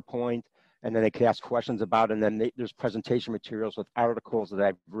PowerPoint, and then they can ask questions about it. And then there's presentation materials with articles that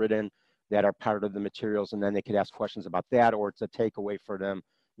I've written that are part of the materials, and then they could ask questions about that, or it's a takeaway for them,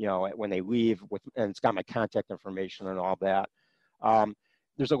 when they leave, and it's got my contact information and all that.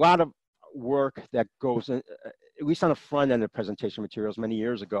 There's a lot of work that goes in, at least on the front end of presentation materials many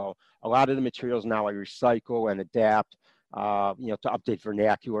years ago. A lot of the materials now I recycle and adapt, to update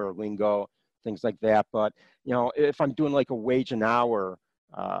vernacular or lingo, things like that. But, if I'm doing like a wage and hour,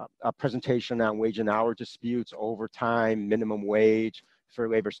 a presentation on wage and hour disputes, overtime, minimum wage, Fair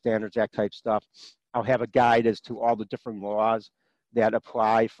Labor Standards Act type stuff, I'll have a guide as to all the different laws that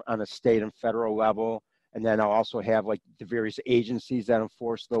apply on a state and federal level. And then I'll also have like the various agencies that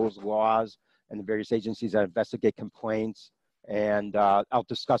enforce those laws and the various agencies that investigate complaints. And I'll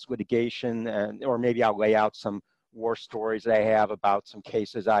discuss litigation, or maybe I'll lay out some war stories that I have about some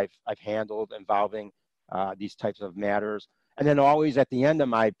cases I've handled involving these types of matters. And then always at the end of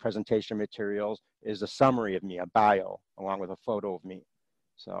my presentation materials is a summary of me, a bio, along with a photo of me.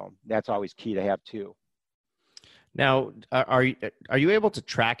 So that's always key to have too. Now, are you able to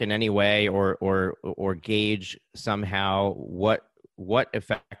track in any way or gauge somehow what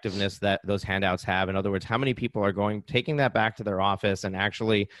effectiveness that those handouts have? In other words, how many people are taking that back to their office and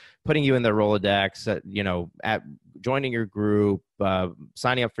actually putting you in their Rolodex, at joining your group,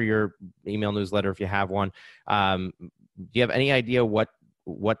 signing up for your email newsletter if you have one? Do you have any idea what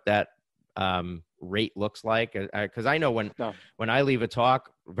that rate looks like? Because I know when I leave a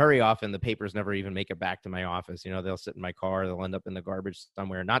talk, very often the papers never even make it back to my office. They'll sit in my car, they'll end up in the garbage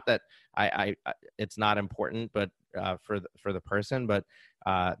somewhere. Not that I it's not important, but for the person, but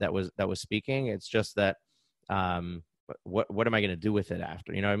that was speaking. It's just that what am I going to do with it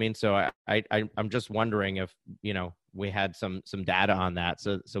after? You know what I mean? So I'm just wondering if we had some data on that,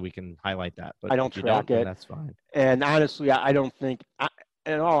 so we can highlight that. But I don't track it. That's fine. And honestly, I don't think.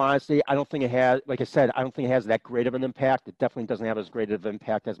 In all honesty, I don't think it has, like I said, I don't think it has that great of an impact. It definitely doesn't have as great of an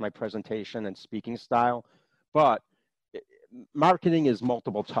impact as my presentation and speaking style. But marketing is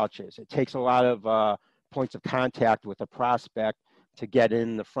multiple touches. It takes a lot of points of contact with a prospect to get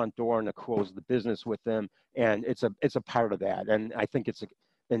in the front door and to close the business with them. And it's a part of that. And I think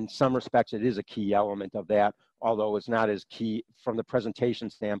in some respects, it is a key element of that, although it's not as key from the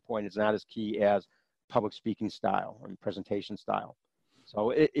presentation standpoint. It's not as key as public speaking style and presentation style.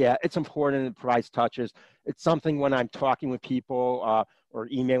 So it's important. It provides touches. It's something when I'm talking with people or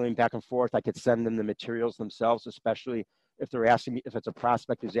emailing back and forth, I could send them the materials themselves, especially if they're asking me, if it's a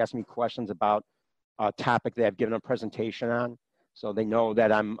prospect who's asking me questions about a topic they have given a presentation on. So they know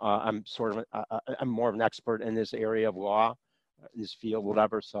that I'm more of an expert in this area of law, this field,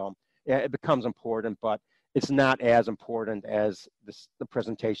 whatever. So yeah, it becomes important, but it's not as important as the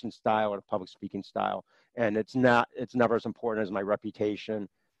presentation style or the public speaking style. And it's never as important as my reputation,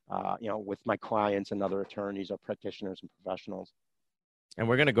 with my clients and other attorneys or practitioners and professionals. And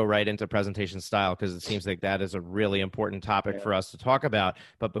we're going to go right into presentation style because it seems like that is a really important topic for us to talk about.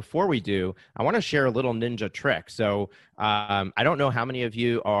 But before we do, I want to share a little ninja trick. So I don't know how many of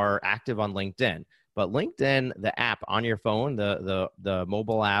you are active on LinkedIn, but LinkedIn, the app on your phone, the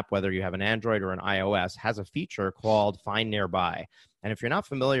mobile app, whether you have an Android or an iOS, has a feature called Find Nearby. And if you're not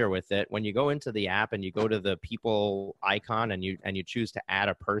familiar with it, when you go into the app and you go to the people icon and you choose to add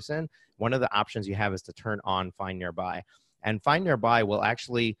a person, one of the options you have is to turn on Find Nearby. And Find Nearby will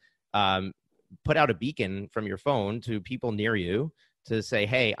actually put out a beacon from your phone to people near you to say,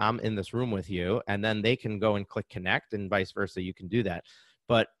 hey, I'm in this room with you. And then they can go and click connect and vice versa. You can do that.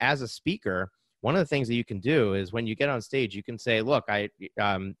 But as a speaker, one of the things that you can do is when you get on stage, you can say, look, I'd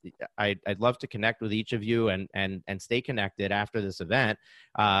love to connect with each of you and stay connected after this event.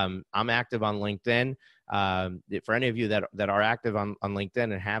 I'm active on LinkedIn. For any of you that are active on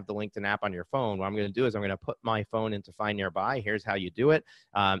LinkedIn and have the LinkedIn app on your phone, what I'm going to do is I'm going to put my phone into Find Nearby. Here's how you do it.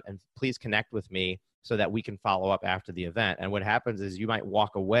 And please connect with me so that we can follow up after the event. And what happens is you might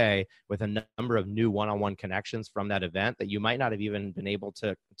walk away with a number of new one-on-one connections from that event that you might not have even been able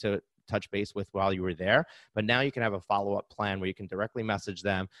to touch base with while you were there. But now you can have a follow-up plan where you can directly message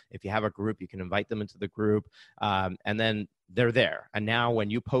them. If you have a group, you can invite them into the group, and then they're there. And now when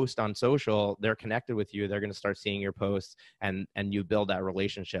you post on social, they're connected with you. They're going to start seeing your posts, and you build that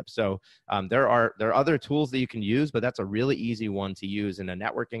relationship. So there are other tools that you can use, but that's a really easy one to use in a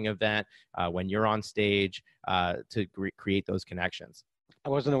networking event when you're on stage to create those connections. I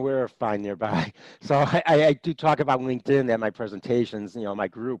wasn't aware of Find Nearby. So I do talk about LinkedIn at my presentations, my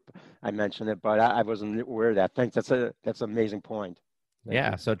group, I mentioned it, but I wasn't aware of that. Thanks. That's an amazing point.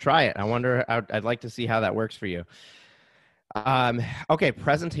 Thank you. So try it. I wonder, I'd like to see how that works for you. Okay.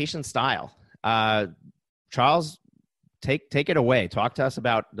 Presentation style. Charles, take it away. Talk to us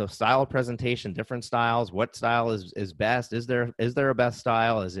about the style of presentation, different styles. What style is best? Is there a best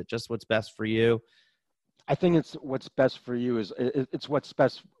style? Is it just what's best for you? I think it's what's best for you it's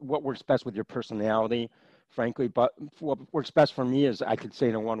what works best with your personality. frankly. But what works best for me is I could say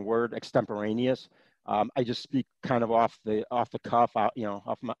in one word, extemporaneous. I just speak kind of off the cuff,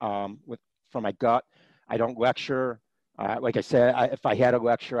 off my from my gut. I don't lecture. Like I said, if I had a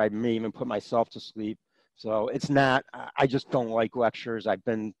lecture, I may even put myself to sleep. So it's not. I just don't like lectures. I've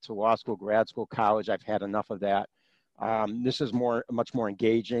been to law school, grad school, college. I've had enough of that. This is much more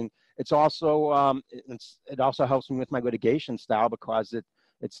engaging. It's also it also helps me with my litigation style because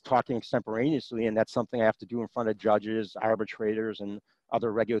it's talking extemporaneously, and that's something I have to do in front of judges, arbitrators, and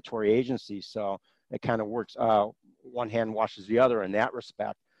other regulatory agencies. So it kind of works. One hand washes the other in that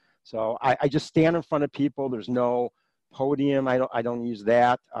respect. So I just stand in front of people. There's no podium. I don't use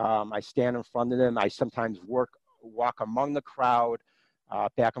that. I stand in front of them. I sometimes walk among the crowd,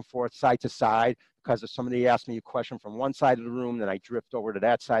 back and forth, side to side, because if somebody asks me a question from one side of the room, then I drift over to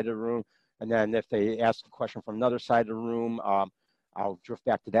that side of the room. And then if they ask a question from another side of the room, I'll drift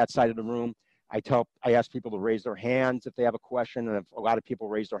back to that side of the room. I ask people to raise their hands if they have a question, and if a lot of people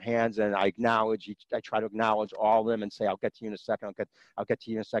raise their hands, and I try to acknowledge all of them and say, I'll get to you in a second, I'll get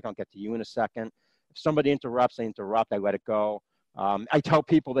to you in a second, I'll get to you in a second. If somebody interrupts, I interrupt, I let it go. I tell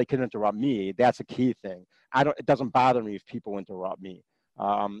people they can interrupt me. That's a key thing. It doesn't bother me if people interrupt me.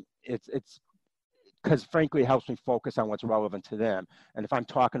 It's because frankly, it helps me focus on what's relevant to them. And if I'm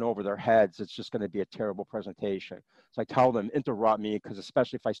talking over their heads, it's just going to be a terrible presentation. So I tell them, interrupt me, because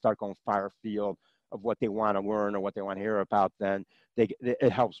especially if I start going far afield of what they want to learn or what they want to hear about, then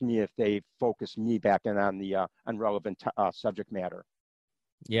it helps me if they focus me back in on the unrelevant subject matter.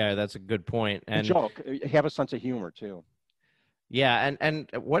 Yeah, that's a good point. And joke, have a sense of humor too. Yeah, and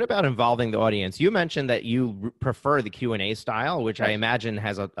what about involving the audience? You mentioned that you prefer the Q&A style, which I imagine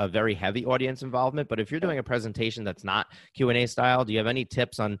has a very heavy audience involvement. But if you're doing a presentation that's not Q&A style, do you have any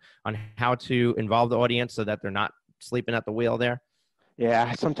tips on how to involve the audience so that they're not sleeping at the wheel there?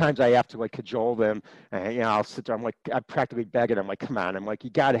 Yeah, sometimes I have to cajole them, and I'll sit there. I'm practically begging. I'm like, come on. I'm like, you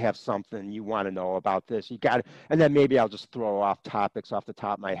got to have something you want to know about this. You got to, and then maybe I'll just throw off topics off the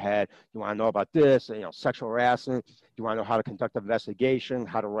top of my head. You want to know about this? Sexual harassment. You want to know how to conduct an investigation,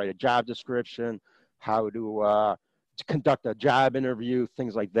 how to write a job description, how to conduct a job interview,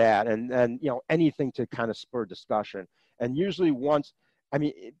 things like that, and anything to kind of spur discussion. And usually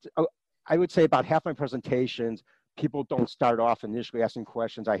I would say about half my presentations, people don't start off initially asking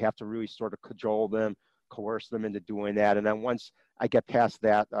questions. I have to really sort of cajole them, coerce them into doing that. And then once I get past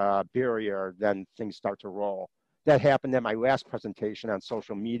that barrier, then things start to roll. That happened at my last presentation on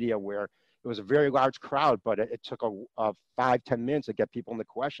social media, where it was a very large crowd, but it took a 5-10 minutes to get people into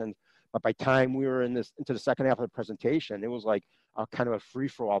questions. But by the time we were into the second half of the presentation, it was like a kind of a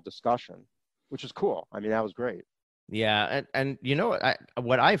free-for-all discussion, which was cool. I mean, that was great. Yeah, and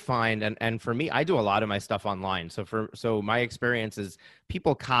what I find, and for me, I do a lot of my stuff online. So my experience is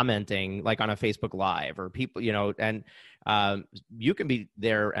people commenting like on a Facebook Live, or people, and you can be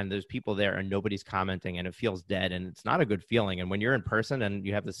there and there's people there and nobody's commenting and it feels dead, and it's not a good feeling. And when you're in person and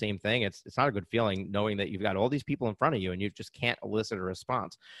you have the same thing, it's not a good feeling knowing that you've got all these people in front of you and you just can't elicit a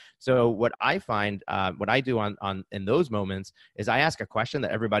response. So what I find, what I do in those moments is I ask a question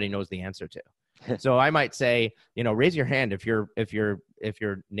that everybody knows the answer to. So I might say, raise your hand if you're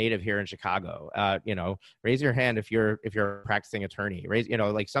native here in Chicago. Raise your hand if you're a practicing attorney. Raise,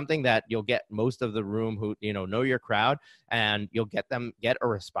 like something that you'll get most of the room who know your crowd, and you'll get a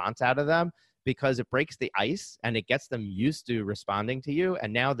response out of them, because it breaks the ice and it gets them used to responding to you.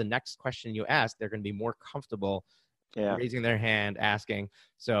 And now the next question you ask, they're going to be more comfortable raising their hand, asking.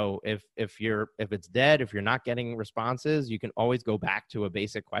 So if it's dead, if you're not getting responses, you can always go back to a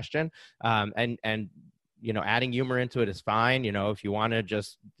basic question. And adding humor into it is fine. If you want to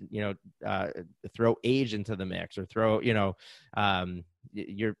just, throw age into the mix, or throw,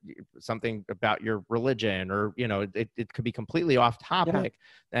 your something about your religion, or, it could be completely off topic,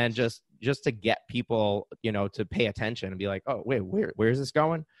 and just to get people, to pay attention and be like, oh, wait, where is this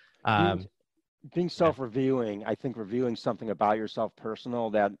going? Being self-reviewing, I think reviewing something about yourself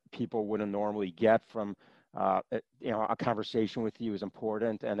personal that people wouldn't normally get from a conversation with you is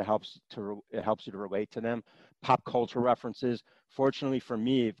important, and it helps you to relate to them. Pop culture references, fortunately for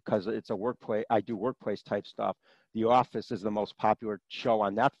me, because it's a workplace, I do workplace type stuff. The Office is the most popular show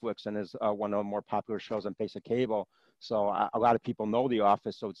on Netflix, and is one of the more popular shows on basic cable. So a lot of people know The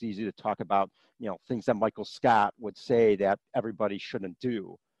Office, so it's easy to talk about things that Michael Scott would say that everybody shouldn't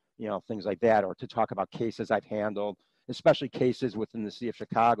do. Things like that, or to talk about cases I've handled, especially cases within the city of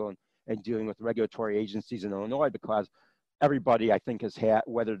Chicago, and dealing with regulatory agencies in Illinois, because everybody, I think, has had,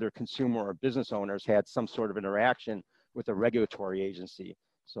 whether they're consumer or business owners, had some sort of interaction with a regulatory agency.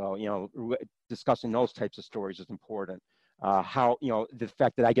 So, discussing those types of stories is important. how, the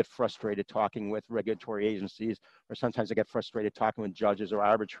fact that I get frustrated talking with regulatory agencies, or sometimes I get frustrated talking with judges or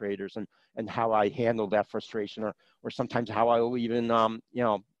arbitrators, and how I handle that frustration, or sometimes how I'll even,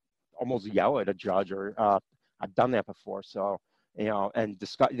 almost yell at a judge, or I've done that before. So, and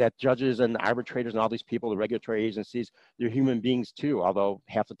discuss that judges and arbitrators and all these people, the regulatory agencies, they're human beings too, although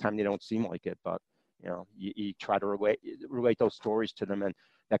half the time they don't seem like it. But, you try to relate those stories to them, and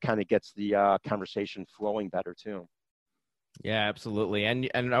that kind of gets the conversation flowing better too. Yeah, absolutely. And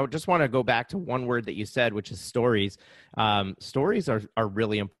I just want to go back to one word that you said, which is stories. Stories are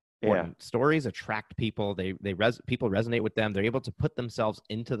really important. Yeah. Stories attract people. People resonate with them. They're able to put themselves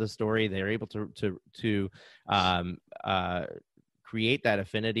into the story. They're able to create that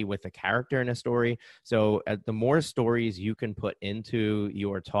affinity with the character in a story. So the more stories you can put into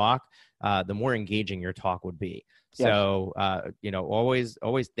your talk, the more engaging your talk would be. Yes. So,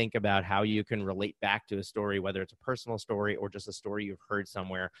 always think about how you can relate back to a story, whether it's a personal story or just a story you've heard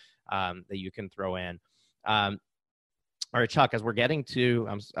somewhere that you can throw in. All right, Chuck, as we're getting to,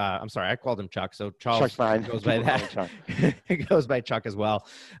 I'm sorry, I called him Chuck. So Charles goes by that. It goes by Chuck as well.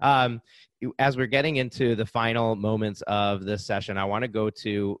 As we're getting into the final moments of this session, I want to go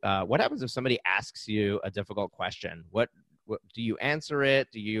to what happens if somebody asks you a difficult question? What do you answer it?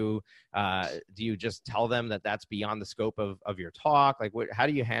 Do you just tell them that that's beyond the scope of your talk? Like, how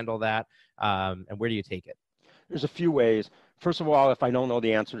do you handle that? And where do you take it? There's a few ways. First of all, if I don't know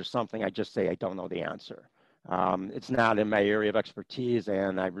the answer to something, I just say I don't know the answer. It's not in my area of expertise,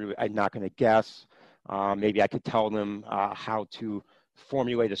 and I'm not going to guess. Maybe I could tell them how to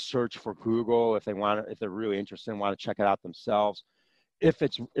formulate a search for Google if they're really interested and want to check it out themselves. If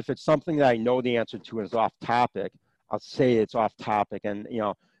it's something that I know the answer to and is off topic, I'll say it's off topic, and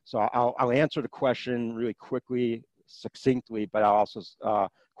so I'll answer the question really quickly, succinctly, but I'll also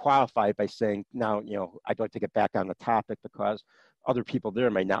qualify it by saying, now, I'd like to get back on the topic because other people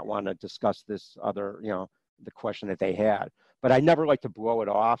there may not want to discuss this other, the question that they had. But I never like to blow it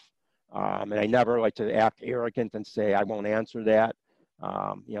off, and I never like to act arrogant and say I won't answer that.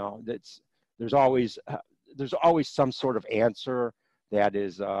 There's always some sort of answer that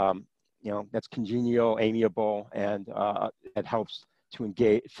is that's congenial, amiable, and it helps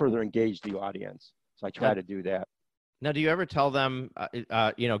to further engage the audience. So I try to do that. Now, do you ever tell them,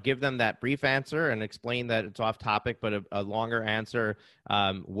 give them that brief answer and explain that it's off topic, but a longer answer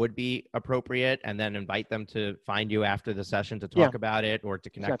would be appropriate, and then invite them to find you after the session to talk about it or to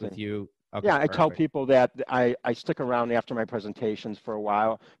connect with you? Okay, I tell people that I stick around after my presentations for a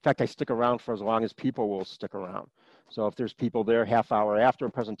while. In fact, I stick around for as long as people will stick around. So if there's people there half hour after a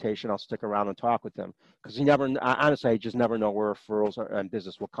presentation, I'll stick around and talk with them, because honestly, I just never know where referrals and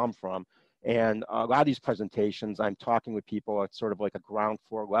business will come from. And a lot of these presentations, I'm talking with people at sort of like a ground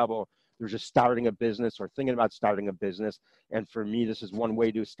floor level. They're just starting a business or thinking about starting a business. And for me, this is one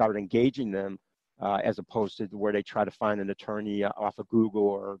way to start engaging them, as opposed to where they try to find an attorney off of Google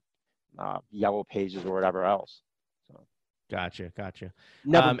or Yellow Pages or whatever else. So. Gotcha.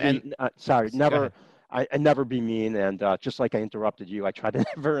 Never. I never be mean, and just like I interrupted you, I try to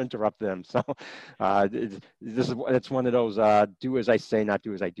never interrupt them. So it's one of those do as I say, not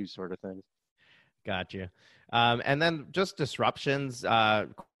do as I do sort of things. Gotcha. And then just disruptions,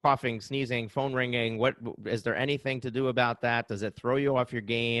 coughing, sneezing, phone ringing. What is there anything to do about that? Does it throw you off your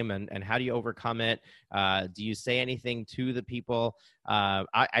game? And how do you overcome it? Do you say anything to the people?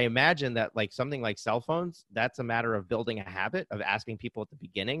 I imagine that like something like cell phones, that's a matter of building a habit of asking people at the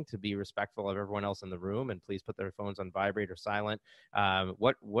beginning to be respectful of everyone else in the room and please put their phones on vibrate or silent.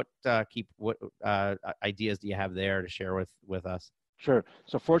 What ideas do you have there to share with us? Sure.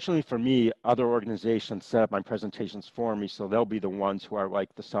 So fortunately for me, other organizations set up my presentations for me, so they'll be the ones who are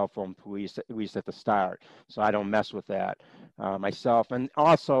like the cell phone police, at least at the start. So I don't mess with that myself. And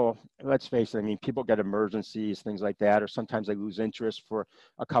also, let's face it, I mean, people get emergencies, things like that, or sometimes they lose interest for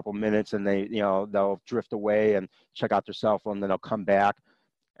a couple minutes and they'll drift away and check out their cell phone, then they'll come back.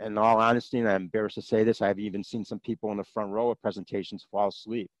 And in all honesty, and I'm embarrassed to say this, I've even seen some people in the front row of presentations fall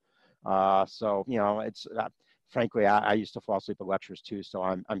asleep. So, it's... frankly, I used to fall asleep at lectures too, so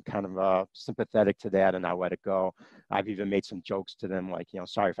I'm kind of sympathetic to that, and I'll let it go. I've even made some jokes to them, like,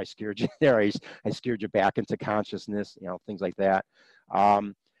 sorry if I scared you there. I scared you back into consciousness, things like that.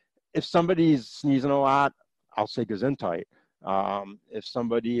 If somebody's sneezing a lot, I'll say Gesundheit. If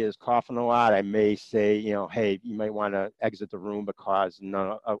somebody is coughing a lot, I may say, hey, you might want to exit the room because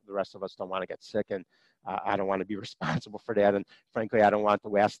none of the rest of us don't want to get sick, and I don't want to be responsible for that. And frankly, I don't want the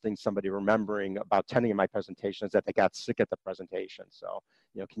last thing somebody remembering about attending my presentation is that they got sick at the presentation. So,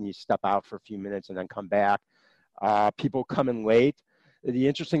 can you step out for a few minutes and then come back? People coming late.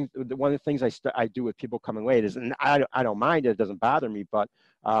 one of the things I do with people coming late is, and I don't mind it doesn't bother me, but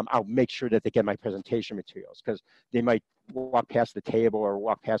I'll make sure that they get my presentation materials, because they might walk past the table or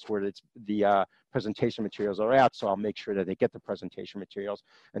walk past where the presentation materials are at. So I'll make sure that they get the presentation materials.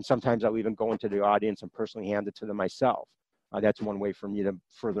 And sometimes I'll even go into the audience and personally hand it to them myself. That's one way for me to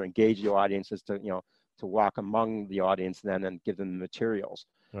further engage the audience, is to, to walk among the audience then and give them the materials.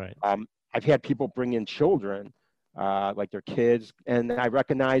 Right. I've had people bring in children, like their kids, and I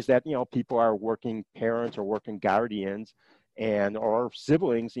recognize that, people are working parents or working guardians or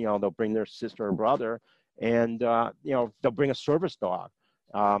siblings. They'll bring their sister or brother, and they'll bring a service dog.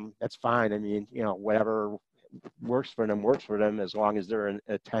 That's fine. I mean, whatever works for them, as long as they're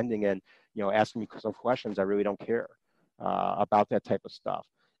attending and asking me some questions. I really don't care about that type of stuff.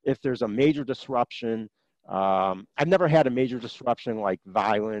 If there's a major disruption, I've never had a major disruption like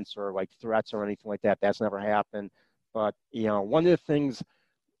violence or like threats or anything like that. That's never happened. But one of the things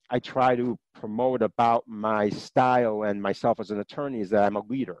I try to promote about my style and myself as an attorney is that I'm a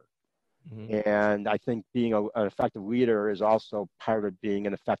leader. Mm-hmm. And I think being an effective leader is also part of being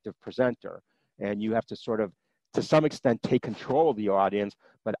an effective presenter. And you have to sort of, to some extent, take control of the audience.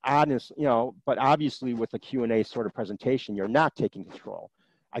 But obviously with a Q&A sort of presentation, you're not taking control.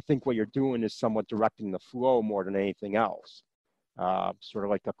 I think what you're doing is somewhat directing the flow more than anything else. Sort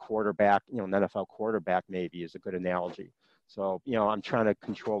of like a quarterback, an NFL quarterback maybe is a good analogy. So, I'm trying to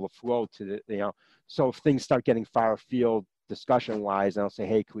control the flow to the, so if things start getting far afield discussion-wise, I'll say,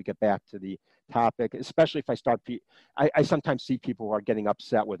 hey, can we get back to the topic? Especially if I sometimes see people who are getting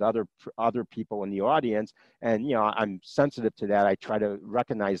upset with other people in the audience, and, I'm sensitive to that. I try to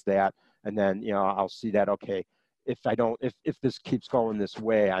recognize that, and then, I'll see that, okay, if this keeps going this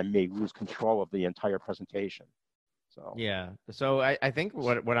way, I may lose control of the entire presentation. So yeah. So I think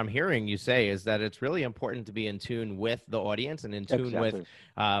what I'm hearing you say is that it's really important to be in tune with the audience and in tune with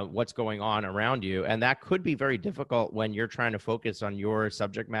what's going on around you. And that could be very difficult when you're trying to focus on your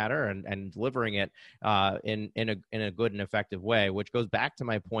subject matter and delivering it in a good and effective way, which goes back to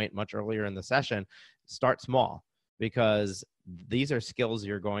my point much earlier in the session. Start small, because these are skills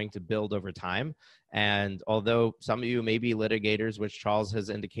you're going to build over time. And although some of you may be litigators, which Charles has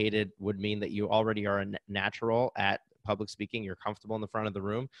indicated would mean that you already are a natural at public speaking, you're comfortable in the front of the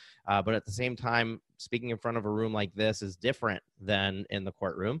room. But at the same time, speaking in front of a room like this is different than in the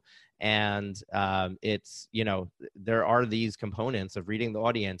courtroom. And it's, there are these components of reading the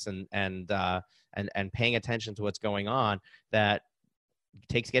audience and paying attention to what's going on that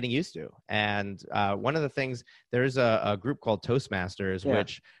takes getting used to. And one of the things, there's a group called Toastmasters,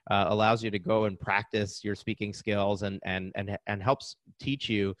 which allows you to go and practice your speaking skills and helps teach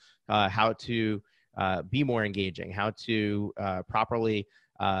you how to be more engaging, how to properly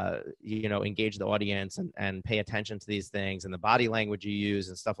engage the audience and pay attention to these things and the body language you use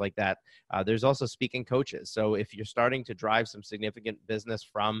and stuff like that. There's also speaking coaches. So if you're starting to drive some significant business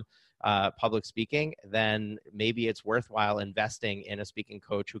from public speaking, then maybe it's worthwhile investing in a speaking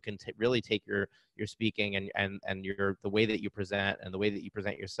coach who can really take your speaking and the way that you present and the way that you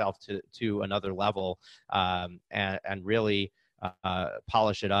present yourself to another level, and really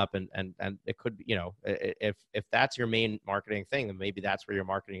polish it up. And it could be, if that's your main marketing thing, then maybe that's where your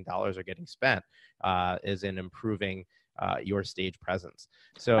marketing dollars are getting spent, is in improving your stage presence.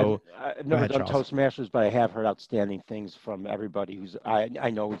 So I've never done Toastmasters, but I have heard outstanding things from everybody I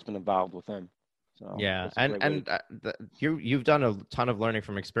know who's been involved with them. So yeah, you've done a ton of learning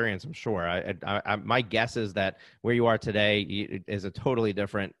from experience, I'm sure. My guess is that where you are today is a totally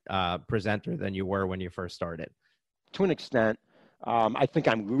different presenter than you were when you first started. To an extent. I think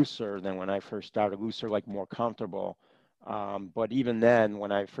I'm looser than when I first started, like more comfortable. But even then,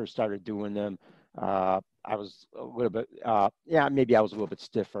 when I first started doing them, I was a little bit, maybe I was a little bit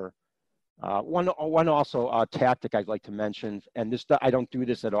stiffer. One also tactic I'd like to mention, and this, I don't do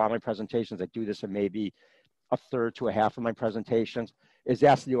this at all my presentations. I do this in maybe a third to a half of my presentations, is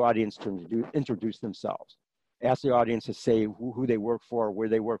ask the audience to introduce themselves. Ask the audience to say who they work for, where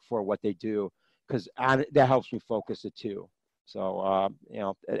they work for, what they do, because that helps me focus it too. So,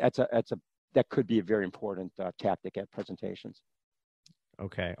 that could be a very important tactic at presentations.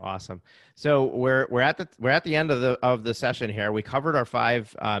 Okay, awesome. So we're at the end of the session here. We covered our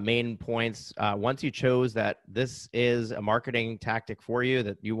 5 main points. Once you chose that this is a marketing tactic for you,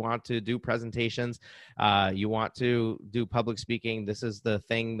 that you want to do presentations, you want to do public speaking, this is the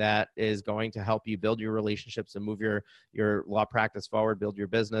thing that is going to help you build your relationships and move your law practice forward, build your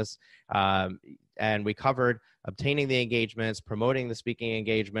business. And we covered obtaining the engagements, promoting the speaking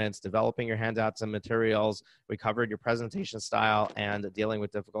engagements, developing your handouts and materials. We covered your presentation style and dealing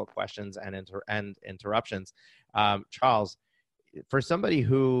with difficult questions and interruptions. Charles, for somebody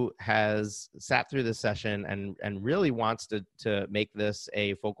who has sat through this session and really wants to make this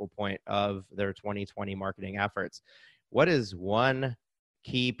a focal point of their 2020 marketing efforts, what is one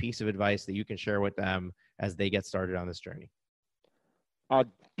key piece of advice that you can share with them as they get started on this journey?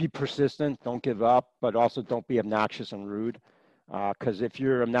 Be persistent, don't give up, but also don't be obnoxious and rude. Because if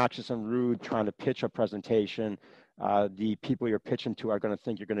you're obnoxious and rude trying to pitch a presentation, the people you're pitching to are going to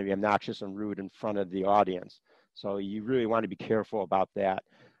think you're going to be obnoxious and rude in front of the audience. So you really want to be careful about that.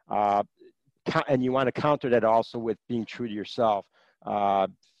 And you want to counter that also with being true to yourself.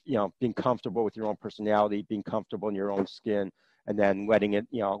 Being comfortable with your own personality, being comfortable in your own skin, and then letting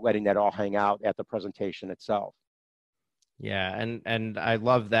that all hang out at the presentation itself. Yeah, and I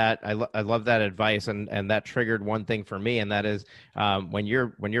love that. I love that advice, and that triggered one thing for me, and that is when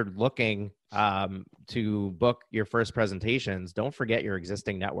you're looking to book your first presentations, don't forget your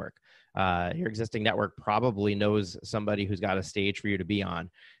existing network. Your existing network probably knows somebody who's got a stage for you to be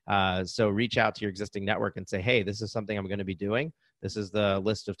on. So reach out to your existing network and say, hey, this is something I'm going to be doing. This is the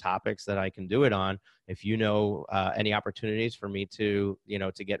list of topics that I can do it on. If you know any opportunities for me to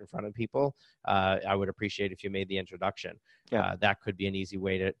get in front of people, I would appreciate if you made the introduction. Yeah. That could be an easy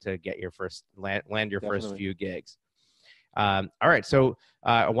way to get your first land your Definitely. first few gigs. All right, so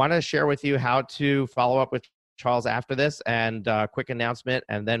I want to share with you how to follow up with Charles after this, and quick announcement,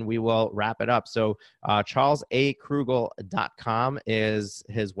 and then we will wrap it up. So charleskrugel.com is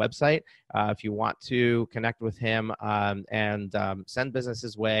his website. If you want to connect with him and send business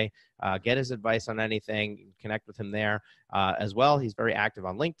his way, get his advice on anything, connect with him there as well. He's very active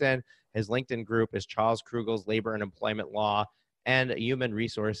on LinkedIn. His LinkedIn group is Charles Krugel's Labor and Employment Law and Human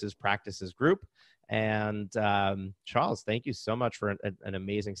Resources Practices Group. And Charles, thank you so much for an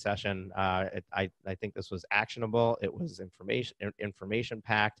amazing session. I think this was actionable. It was information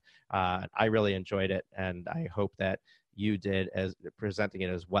packed. I really enjoyed it, and I hope that you did as presenting it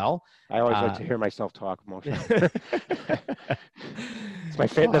as well. I always like to hear myself talk, Moshe.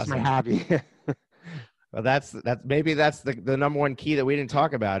 That's my hobby. Well, that's maybe that's the number one key that we didn't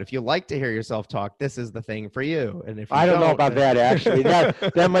talk about. If you like to hear yourself talk, this is the thing for you. And if you I don't know about that, actually.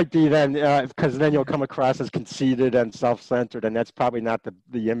 That might be then, because then you'll come across as conceited and self-centered, and that's probably not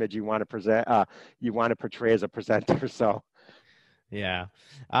the image you want to present. You want to portray as a presenter. So. Yeah.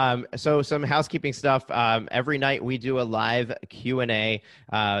 So some housekeeping stuff. Every night we do a live Q&A.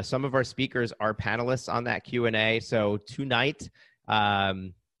 Some of our speakers are panelists on that Q&A. So tonight,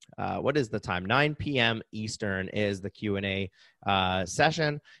 what is the time? 9 p.m. Eastern is the Q&A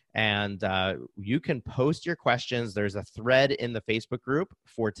session. And you can post your questions. There's a thread in the Facebook group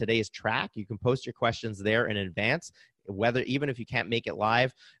for today's track. You can post your questions there in advance. Even if you can't make it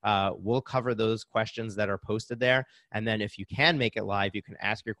live, we'll cover those questions that are posted there. And then if you can make it live, you can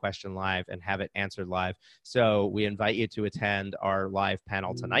ask your question live and have it answered live. So we invite you to attend our live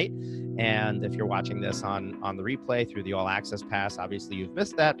panel tonight. And if you're watching this on the replay through the All Access Pass, obviously you've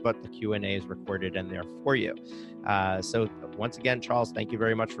missed that, but the Q&A is recorded in there for you. So once again, Charles, thank you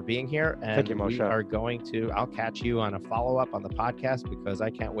very much for being here. And thank you, Moshe. I'll catch you on a follow-up on the podcast, because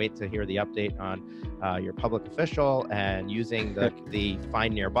I can't wait to hear the update on your public official and using the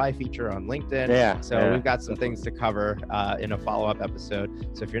Find Nearby feature on LinkedIn. Yeah. So we've got some things to cover in a follow-up episode.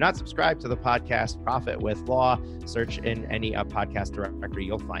 So if you're not subscribed to the podcast, Profit with Law, search in any podcast directory,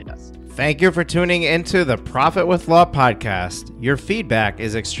 you'll find us. Thank you for tuning into the Profit with Law podcast. Your feedback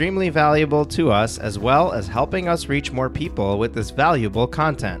is extremely valuable to us, as well as helping us reach more people with this valuable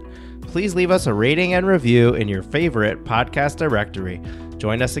content. Please leave us a rating and review in your favorite podcast directory.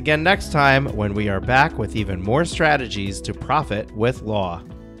 Join us again next time when we are back with even more strategies to profit with law.